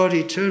from God,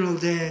 eternal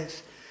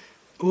death,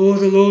 or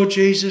the Lord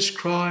Jesus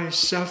Christ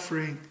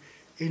suffering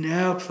in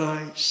our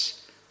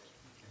place.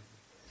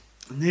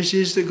 And this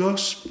is the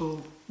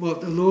gospel,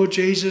 what the Lord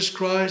Jesus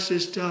Christ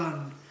has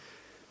done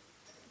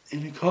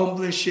in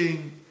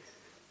accomplishing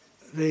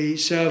the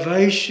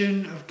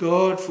salvation of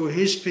God for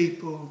his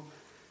people.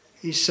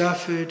 He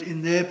suffered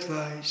in their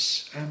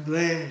place and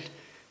bled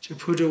to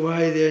put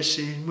away their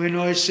sin. When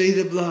I see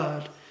the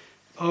blood,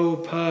 I will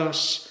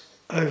pass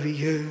over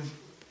you.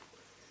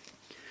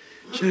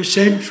 So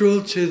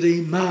central to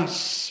the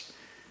must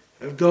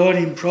of God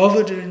in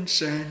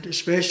providence and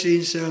especially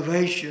in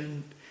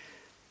salvation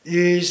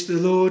is the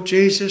Lord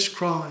Jesus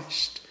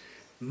Christ.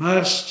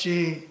 Wist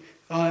ye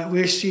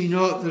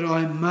not that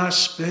I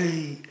must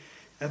be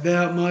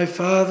about my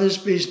Father's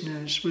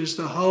business, was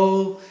the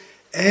whole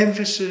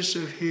emphasis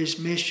of his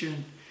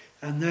mission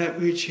and that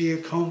which he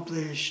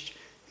accomplished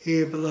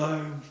here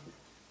below.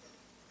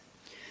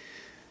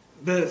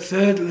 But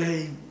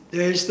thirdly,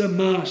 there's the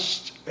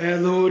must. Our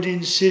Lord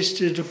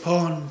insisted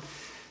upon,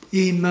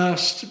 ye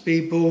must be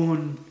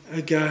born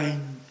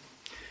again.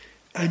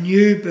 A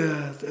new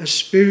birth, a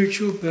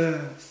spiritual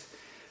birth,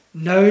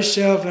 no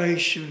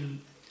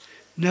salvation,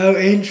 no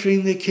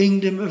entering the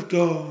kingdom of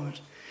God,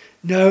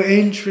 no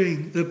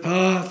entering the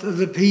path of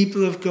the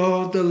people of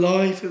God, the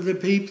life of the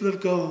people of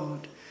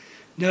God,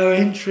 no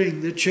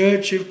entering the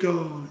church of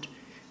God,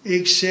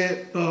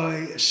 except by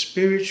a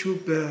spiritual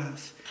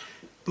birth,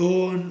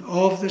 born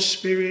of the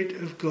Spirit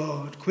of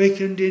God,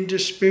 quickened into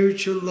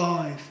spiritual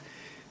life.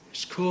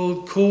 It's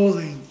called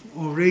calling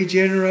or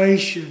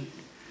regeneration,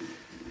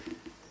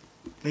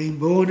 being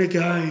born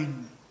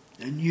again,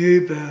 a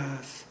new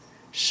birth.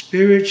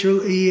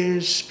 Spiritual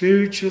ears,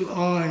 spiritual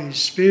eyes,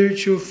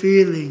 spiritual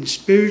feelings,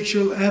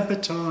 spiritual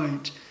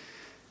appetite.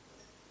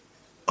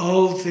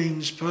 Old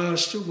things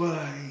passed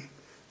away,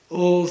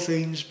 all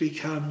things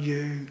become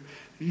new.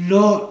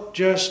 Not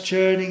just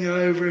turning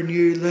over a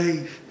new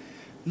leaf,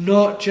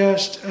 not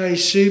just a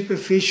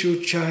superficial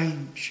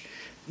change,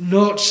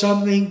 not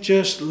something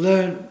just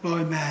learnt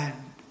by man,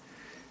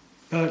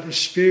 but a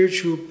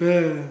spiritual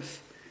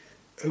birth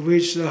of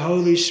which the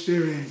Holy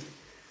Spirit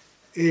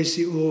is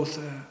the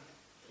author.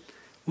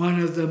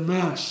 One of the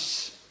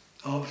musts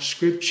of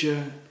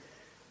Scripture,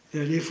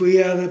 that if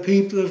we are the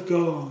people of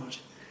God,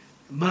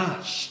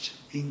 must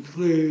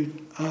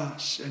include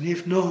us, and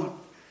if not,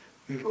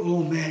 with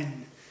all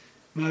men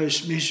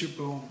most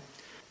miserable.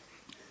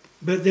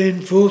 But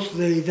then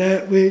fourthly,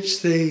 that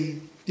which the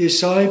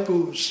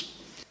disciples,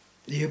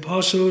 the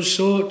apostles,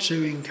 sought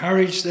to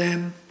encourage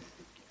them,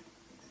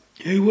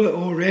 who were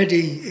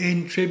already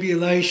in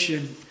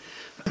tribulation.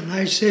 And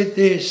they said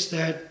this,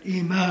 that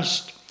you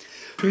must,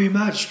 through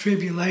much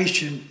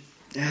tribulation,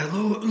 our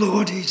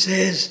Lord, he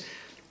says,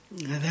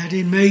 that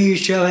in me you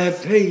shall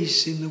have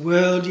peace, in the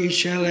world you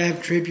shall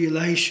have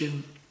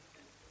tribulation.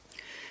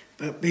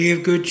 But be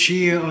of good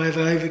cheer, I have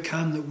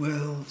overcome the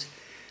world.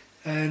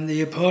 And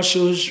the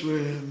apostles were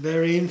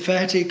very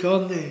emphatic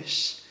on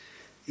this.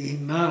 You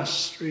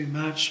must, through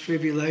much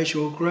tribulation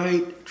or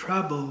great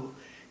trouble,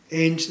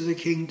 enter the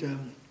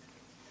kingdom.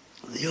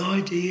 The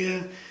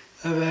idea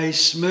of a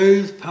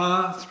smooth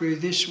path through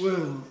this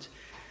world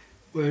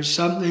was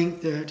something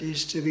that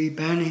is to be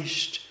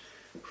banished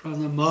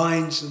from the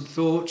minds and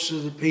thoughts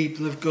of the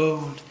people of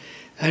God.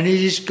 And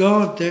it is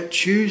God that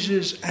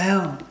chooses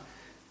out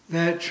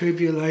that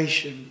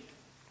tribulation.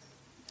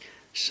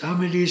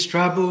 Some it is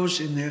troubles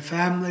in their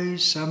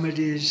families, some it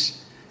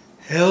is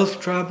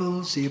health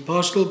troubles. The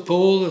Apostle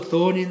Paul, a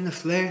thorn in the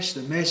flesh,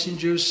 the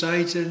messenger of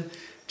Satan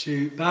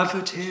to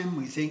buffet him.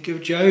 We think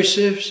of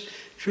Joseph's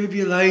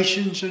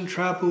tribulations and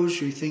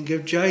troubles. We think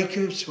of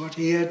Jacob's, what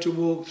he had to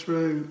walk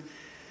through.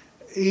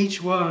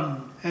 Each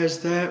one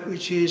has that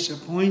which is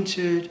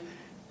appointed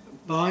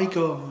by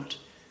God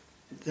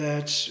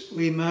that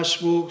we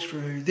must walk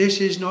through.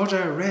 This is not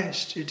our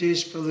rest, it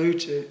is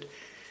polluted.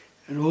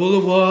 And all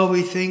the while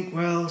we think,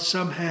 well,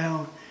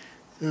 somehow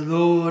the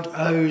Lord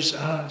owes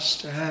us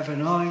to have a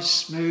nice,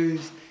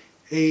 smooth,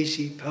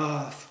 easy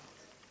path.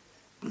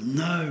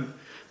 No,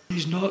 it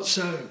is not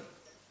so.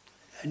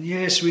 And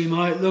yes, we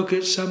might look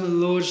at some of the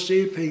Lord's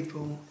dear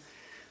people,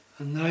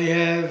 and they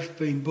have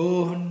been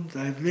born,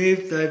 they've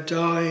lived, they've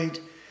died,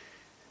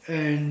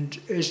 and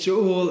as to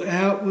all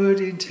outward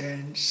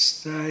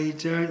intents, they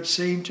don't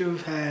seem to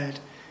have had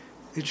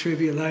the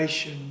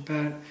tribulation.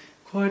 But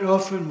quite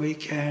often we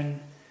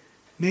can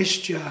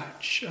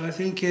misjudge. I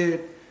think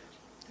it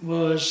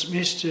was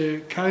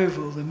Mr.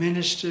 Covell, the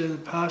minister, the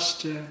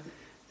pastor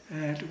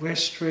at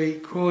West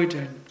Street,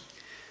 Croydon,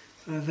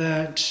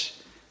 that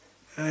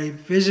a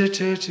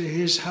visitor to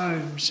his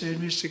home said,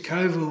 Mr.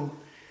 Covell,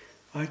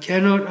 I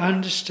cannot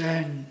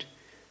understand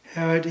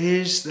how it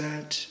is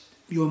that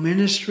your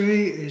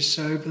ministry is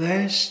so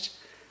blessed,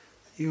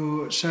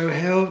 you're so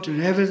helped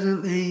and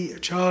evidently a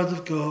child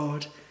of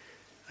God,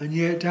 and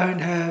yet don't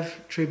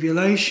have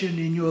tribulation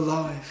in your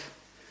life.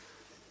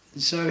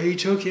 And so he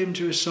took him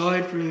to a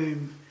side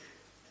room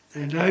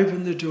and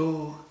opened the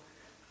door,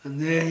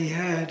 and there he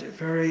had a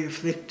very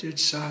afflicted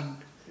son,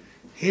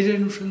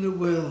 hidden from the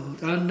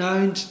world,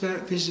 unknown to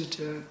that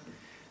visitor,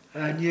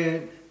 and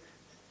yet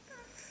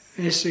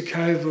Mr.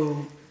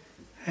 Covell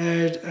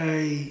had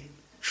a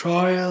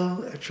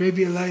trial, a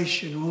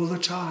tribulation all the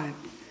time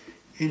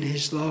in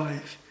his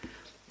life.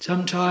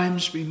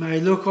 Sometimes we may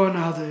look on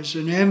others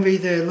and envy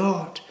their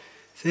lot,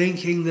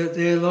 thinking that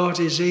their lot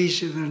is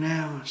easier than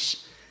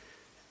ours.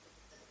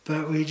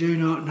 But we do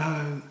not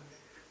know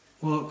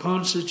what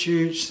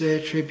constitutes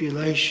their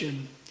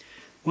tribulation.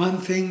 One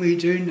thing we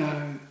do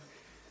know,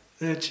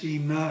 that he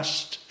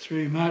must,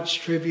 through much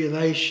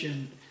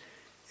tribulation,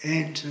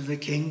 enter the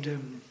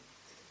kingdom.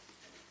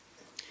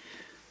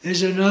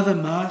 There's another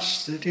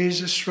must that is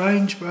a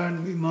strange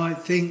one, we might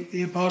think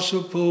the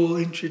Apostle Paul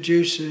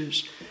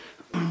introduces,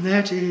 and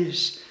that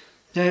is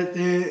that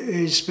there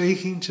is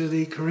speaking to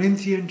the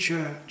Corinthian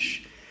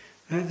church,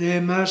 that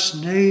there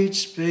must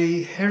needs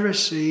be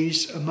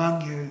heresies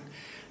among you.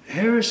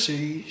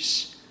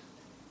 Heresies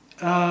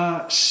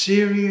are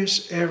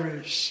serious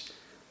errors.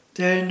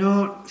 They're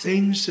not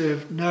things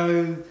of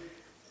no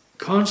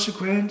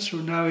consequence or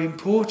no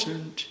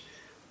importance.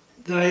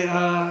 They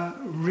are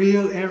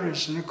real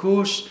errors. And of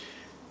course,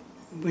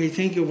 we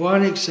think of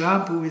one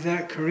example with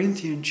that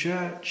Corinthian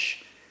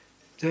church,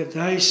 that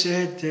they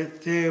said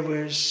that there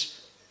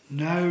was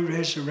no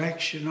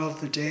resurrection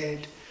of the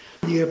dead.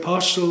 The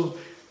apostle,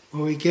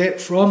 well, we get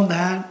from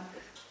that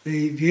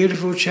the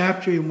beautiful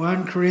chapter in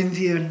 1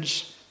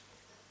 Corinthians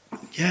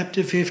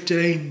chapter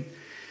 15,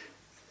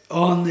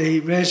 on the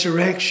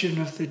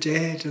resurrection of the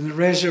dead and the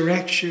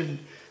resurrection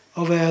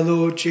of our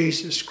Lord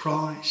Jesus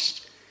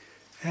Christ,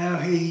 how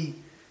he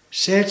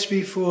sets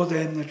before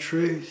them the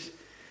truth.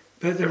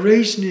 But the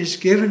reason is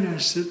given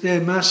us that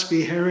there must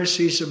be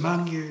heresies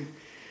among you,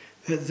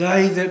 that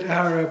they that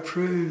are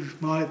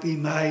approved might be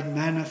made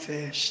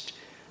manifest.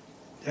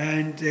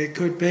 And there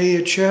could be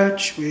a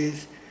church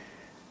with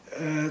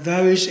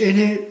those in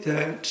it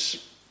that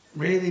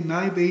really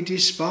may be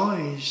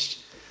despised.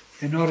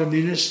 They're not a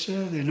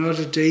minister, they're not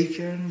a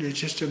deacon, they're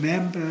just a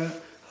member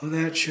of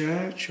that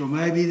church, or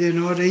maybe they're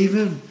not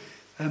even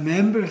a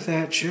member of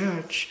that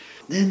church.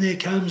 Then there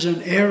comes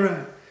an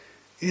error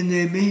in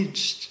their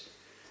midst,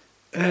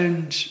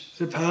 and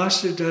the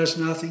pastor does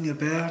nothing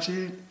about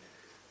it.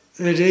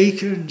 The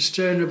deacons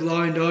turn a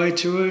blind eye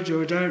to it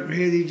or don't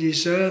really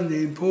discern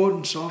the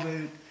importance of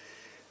it.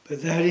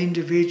 But that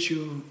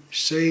individual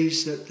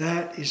sees that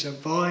that is a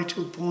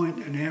vital point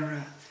and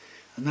error,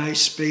 and they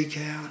speak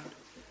out.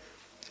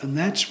 And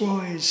that's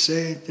why it's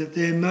said that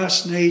there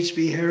must needs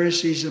be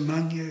heresies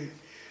among you,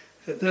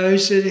 that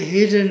those that are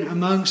hidden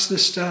amongst the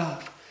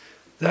staff,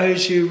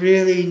 those who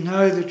really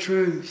know the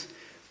truth,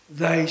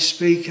 they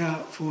speak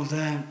up for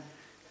that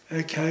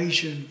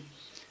occasion.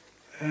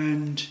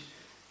 And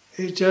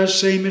it does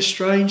seem a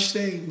strange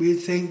thing. We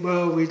think,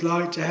 well, we'd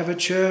like to have a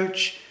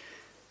church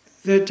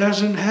that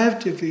doesn't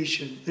have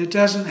division, that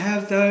doesn't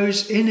have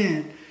those in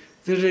it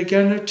that are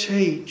going to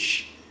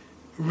teach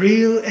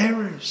real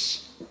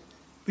errors.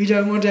 We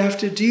don't want to have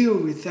to deal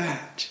with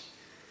that.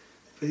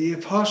 But the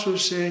apostle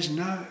says,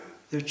 no,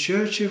 the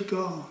church of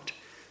God,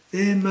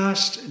 there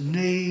must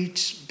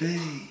needs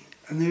be.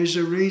 And there's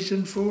a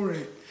reason for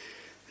it.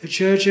 The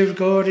church of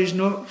God is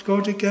not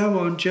going to go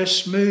on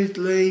just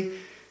smoothly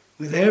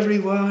with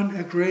everyone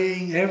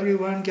agreeing,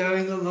 everyone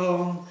going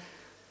along.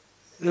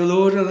 The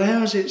Lord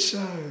allows it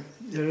so.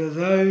 There are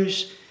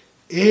those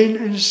in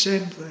an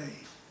assembly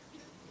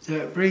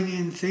that bring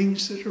in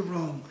things that are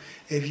wrong.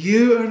 If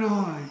you and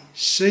I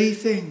see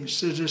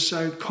things that are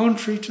so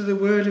contrary to the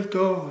Word of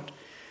God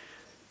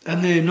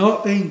and they're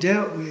not being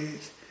dealt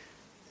with,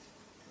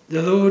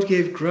 the Lord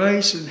give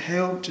grace and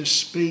help to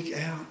speak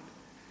out.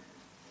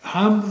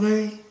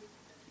 Humbly,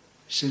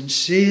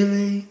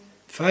 sincerely,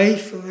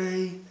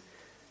 faithfully,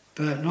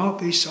 but not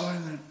be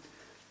silent.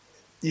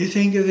 You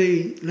think of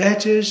the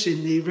letters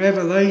in the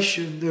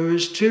Revelation, there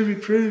was 2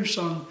 reproofs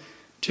on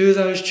 2 of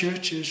those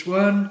churches.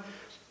 One,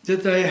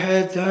 that they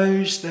had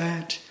those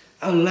that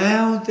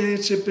allowed there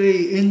to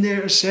be in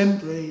their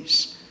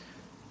assemblies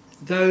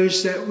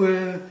those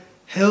that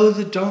held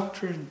the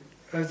doctrine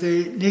of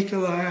the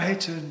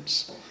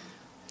Nicolaitans.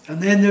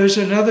 And then there was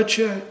another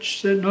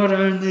church that not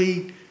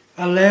only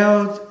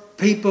allowed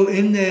people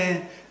in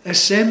their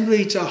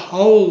assembly to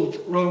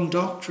hold wrong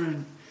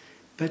doctrine,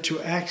 but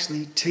to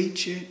actually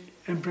teach it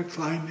and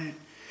proclaim it.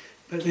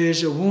 But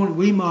there's a warning.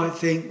 We might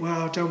think,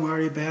 well, don't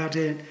worry about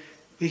it.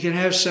 We can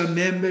have some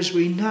members,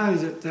 we know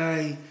that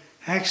they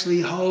actually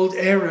hold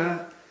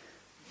error.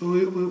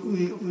 We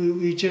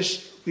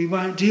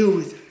won't deal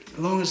with it, as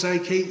long as they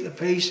keep the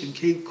peace and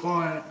keep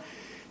quiet.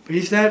 But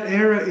if that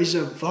error is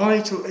a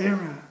vital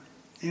error,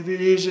 if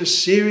it is a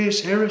serious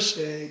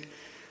heresy,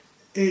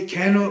 it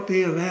cannot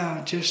be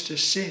allowed just to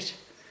sit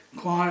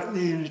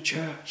quietly in a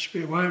church.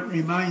 It won't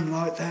remain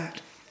like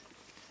that.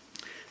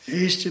 It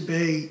is to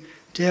be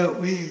dealt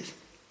with.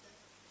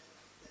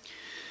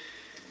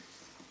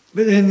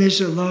 But then there's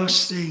a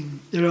last thing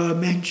that I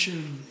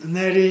mention, and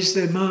that is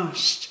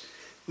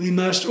we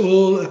must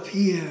all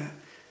appear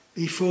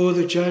before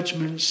the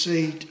judgment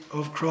seat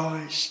of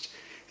Christ.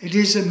 It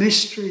is a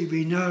mystery,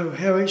 we know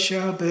how it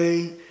shall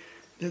be,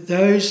 that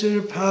those that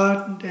are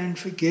pardoned and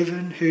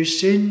forgiven, whose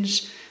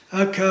sins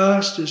are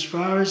cast as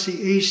far as the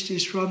east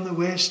is from the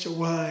west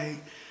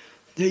away,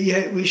 that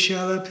yet we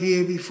shall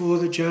appear before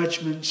the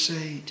judgment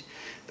seat.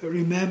 But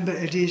remember,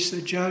 it is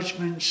the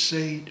judgment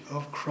seat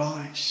of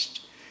Christ.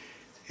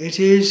 It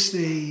is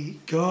the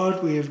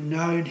God we have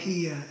known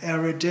here, our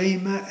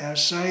Redeemer, our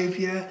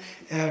Saviour,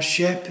 our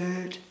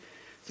Shepherd,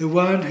 the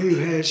one who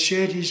has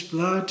shed his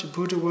blood to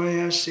put away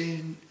our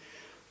sin,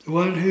 the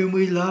one whom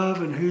we love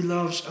and who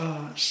loves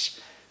us.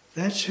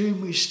 That's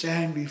whom we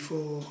stand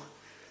before,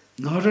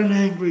 not an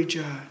angry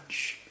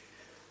judge.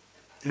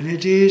 And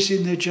it is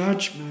in the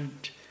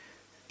judgment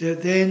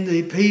that then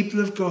the people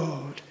of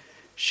God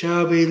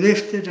shall be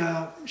lifted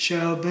up,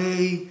 shall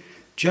be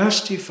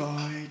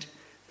justified,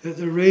 that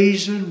the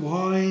reason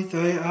why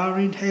they are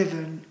in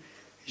heaven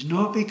is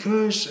not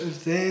because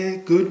of their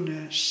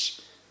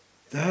goodness,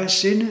 they are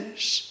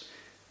sinners,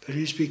 but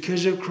is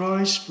because of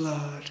Christ's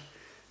blood,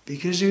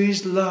 because of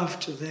his love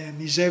to them,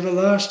 his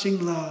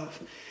everlasting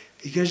love,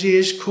 because he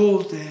has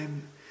called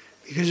them,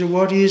 because of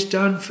what he has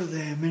done for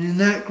them. And in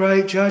that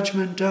great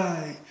judgment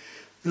day,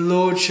 the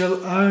Lord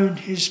shall own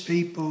his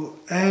people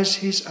as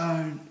his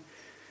own.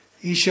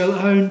 He shall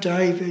own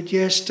David.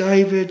 Yes,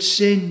 David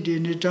sinned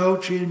in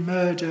adultery and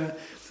murder.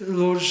 But the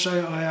Lord will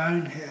say, I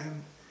own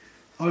him.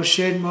 I'll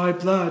shed my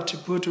blood to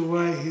put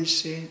away his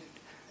sin.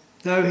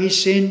 Though he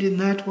sinned in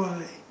that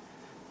way,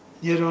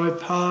 yet I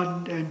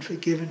pardoned and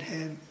forgiven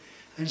him.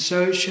 And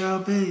so it shall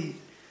be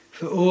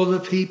for all the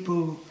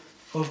people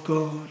of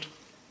God.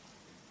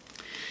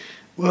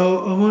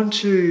 Well, I want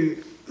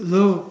to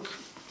look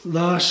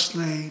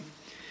lastly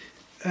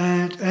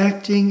at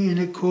acting in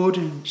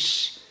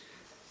accordance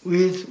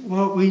with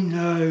what we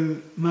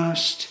know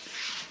must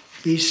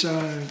be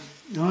so.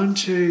 I want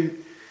to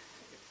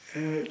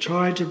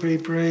try to be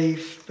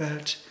brief,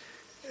 but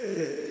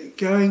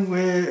going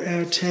where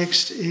our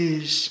text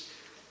is,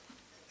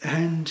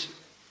 and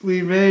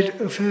we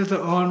read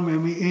further on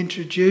when we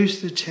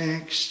introduced the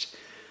text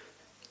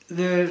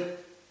that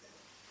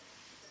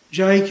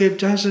Jacob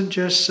doesn't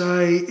just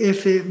say,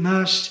 if it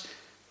must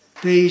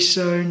be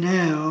so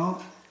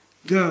now,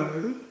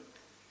 go.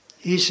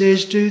 He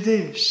says, do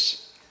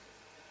this.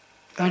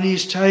 And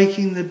he's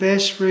taking the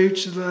best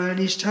fruits of the land.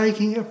 He's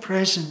taking a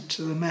present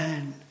to the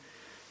man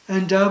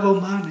and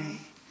double money.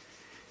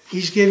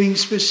 He's giving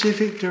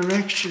specific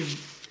direction.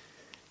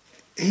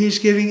 He's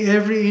giving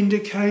every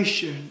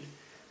indication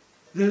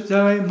that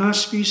though it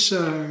must be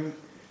so,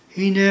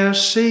 he now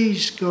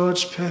sees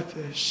God's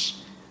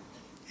purpose.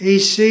 He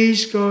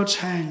sees God's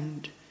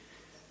hand.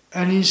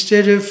 And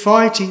instead of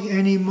fighting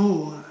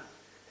anymore,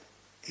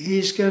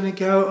 he's going to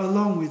go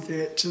along with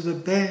it to the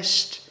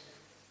best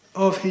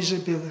of his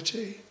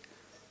ability.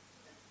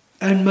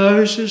 And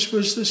Moses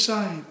was the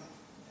same.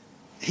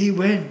 He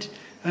went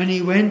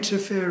to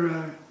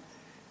Pharaoh.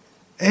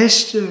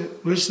 Esther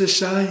was the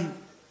same.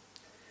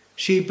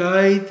 She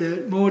bade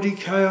that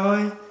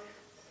Mordecai,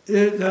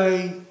 that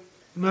they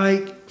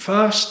make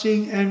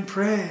fasting and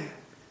prayer.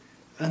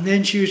 And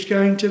then she was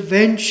going to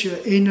venture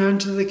in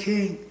unto the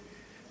king.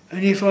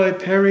 And if I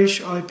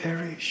perish, I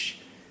perish.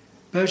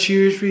 But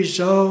she was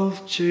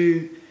resolved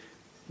to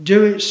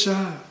do it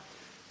so,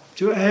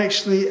 to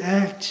actually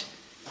act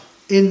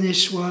in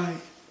this way.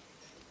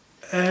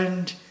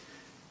 And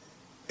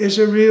it's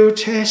a real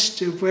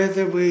test of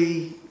whether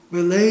we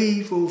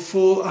believe or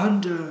fall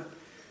under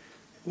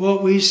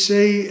what we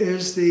see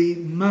as the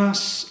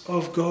must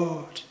of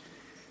God,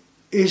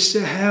 is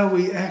to how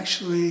we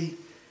actually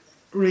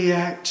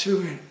react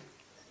to it.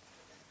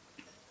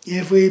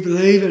 If we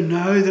believe and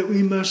know that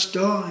we must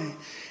die,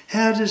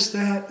 how does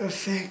that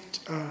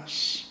affect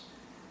us?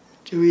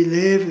 Do we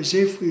live as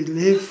if we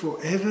live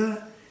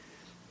forever?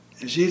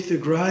 As if the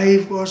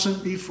grave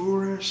wasn't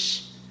before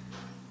us?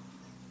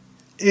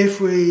 If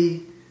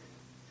we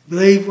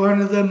believe one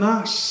of the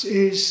musts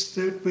is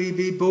that we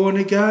be born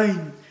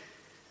again,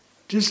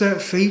 does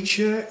that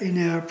feature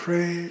in our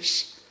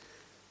prayers?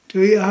 Do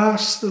we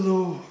ask the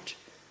Lord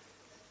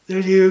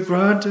that he would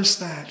grant us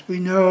that? We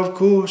know, of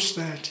course,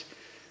 that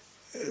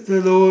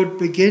the Lord,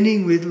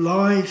 beginning with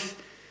life,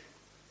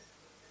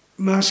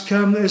 must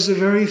come as the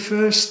very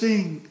first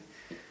thing.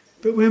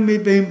 But when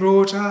we've been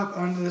brought up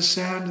under the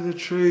sound of the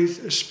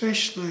truth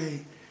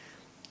especially,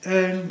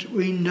 and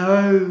we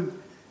know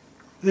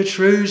the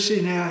truths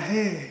in our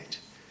head,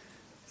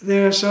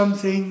 there are some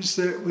things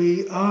that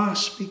we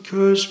ask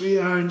because we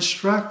are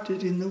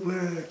instructed in the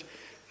word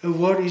of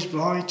what is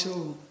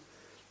vital.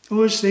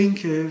 Always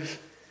think of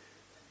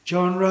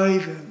John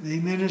Raven,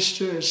 the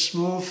minister at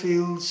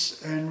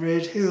Smallfields and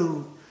Red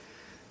Hill.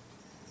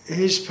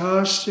 His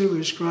pastor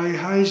was Grey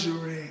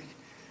Hazelrigg.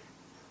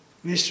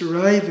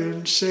 Mr.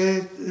 Raven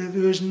said that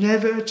there was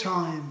never a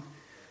time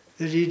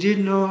that he did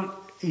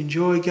not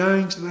enjoy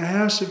going to the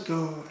house of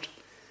God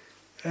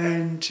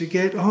and to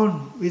get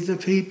on with the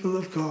people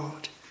of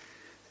God.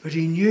 But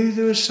he knew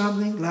there was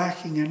something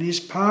lacking, and his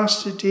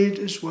pastor did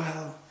as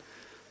well.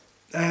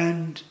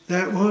 And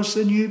that was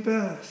the new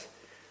birth.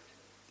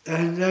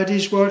 And that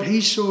is what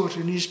he sought,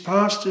 and his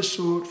pastor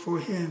sought for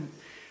him.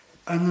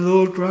 And the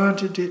Lord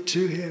granted it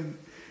to him.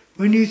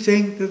 When you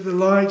think that the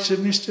likes of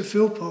Mr.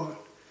 Philpott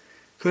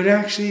could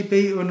actually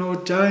be an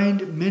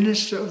ordained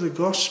minister of the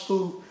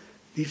gospel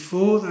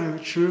before they were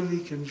truly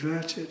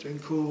converted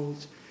and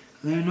called,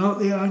 and they're not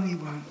the only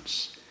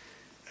ones.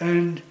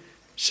 And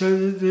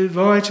so the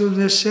vital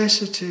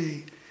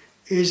necessity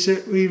is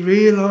that we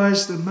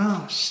realise the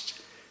must,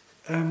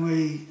 and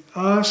we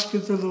ask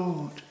of the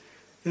Lord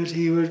that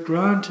he would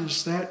grant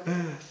us that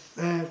birth,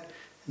 that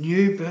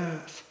new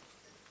birth.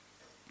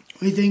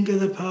 We think of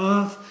the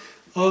path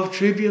of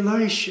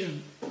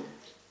tribulation.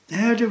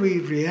 How do we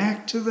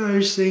react to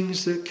those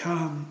things that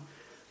come?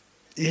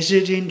 Is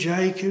it in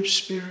Jacob's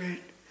spirit?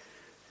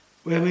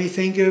 When we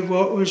think of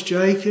what was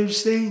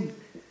Jacob's thing,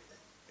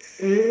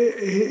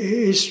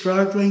 his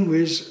struggling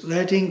with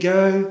letting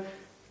go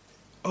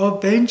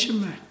of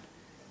Benjamin.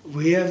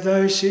 We have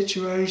those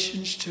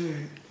situations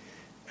too.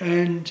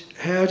 And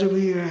how do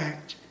we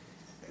act?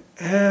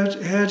 How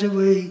do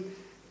we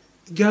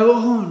go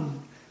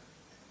on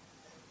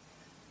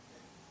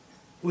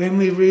when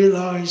we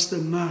realise the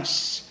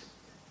must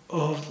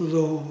of the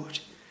Lord?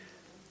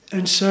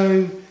 And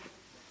so,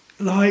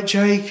 like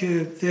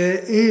Jacob, there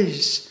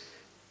is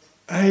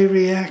a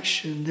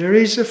reaction. There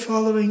is a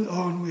following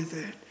on with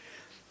it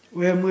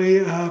when we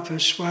are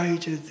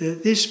persuaded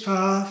that this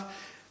path,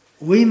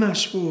 we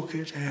must walk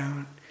it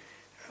out.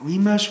 We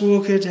must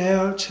walk it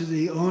out to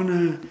the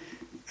honour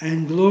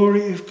and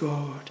glory of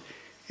God.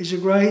 is a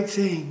great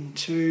thing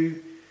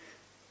to,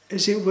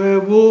 as it were,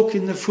 walk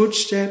in the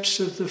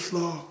footsteps of the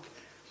flock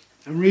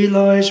and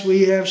realise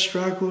we have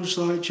struggles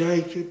like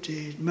Jacob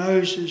did,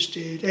 Moses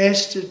did,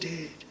 Esther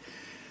did,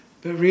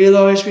 but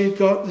realise we've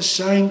got the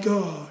same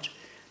God,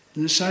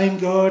 and the same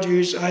God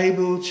who's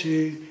able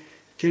to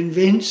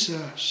convince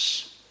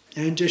us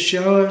and to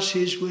show us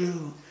his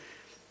will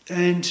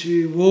and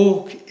to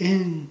walk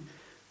in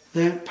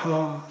that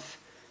path.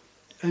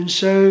 And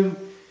so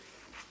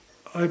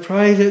I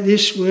pray that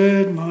this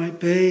word might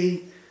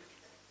be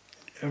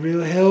a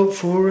real help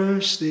for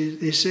us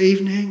this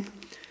evening,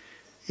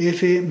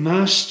 if it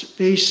must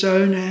be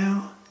so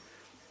now,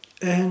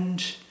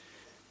 and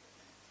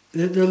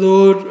that the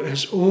Lord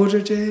has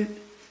ordered it,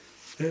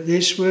 that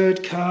this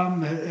word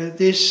come at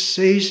this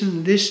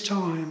season, this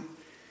time,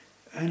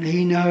 and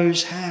he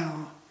knows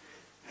how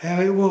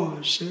it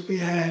was that we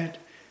had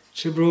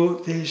to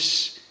brought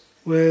this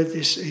word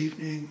this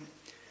evening.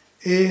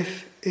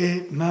 If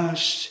it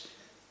must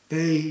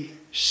be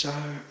so.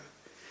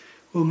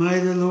 Well, may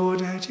the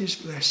Lord add his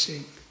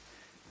blessing.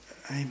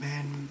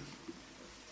 Amen.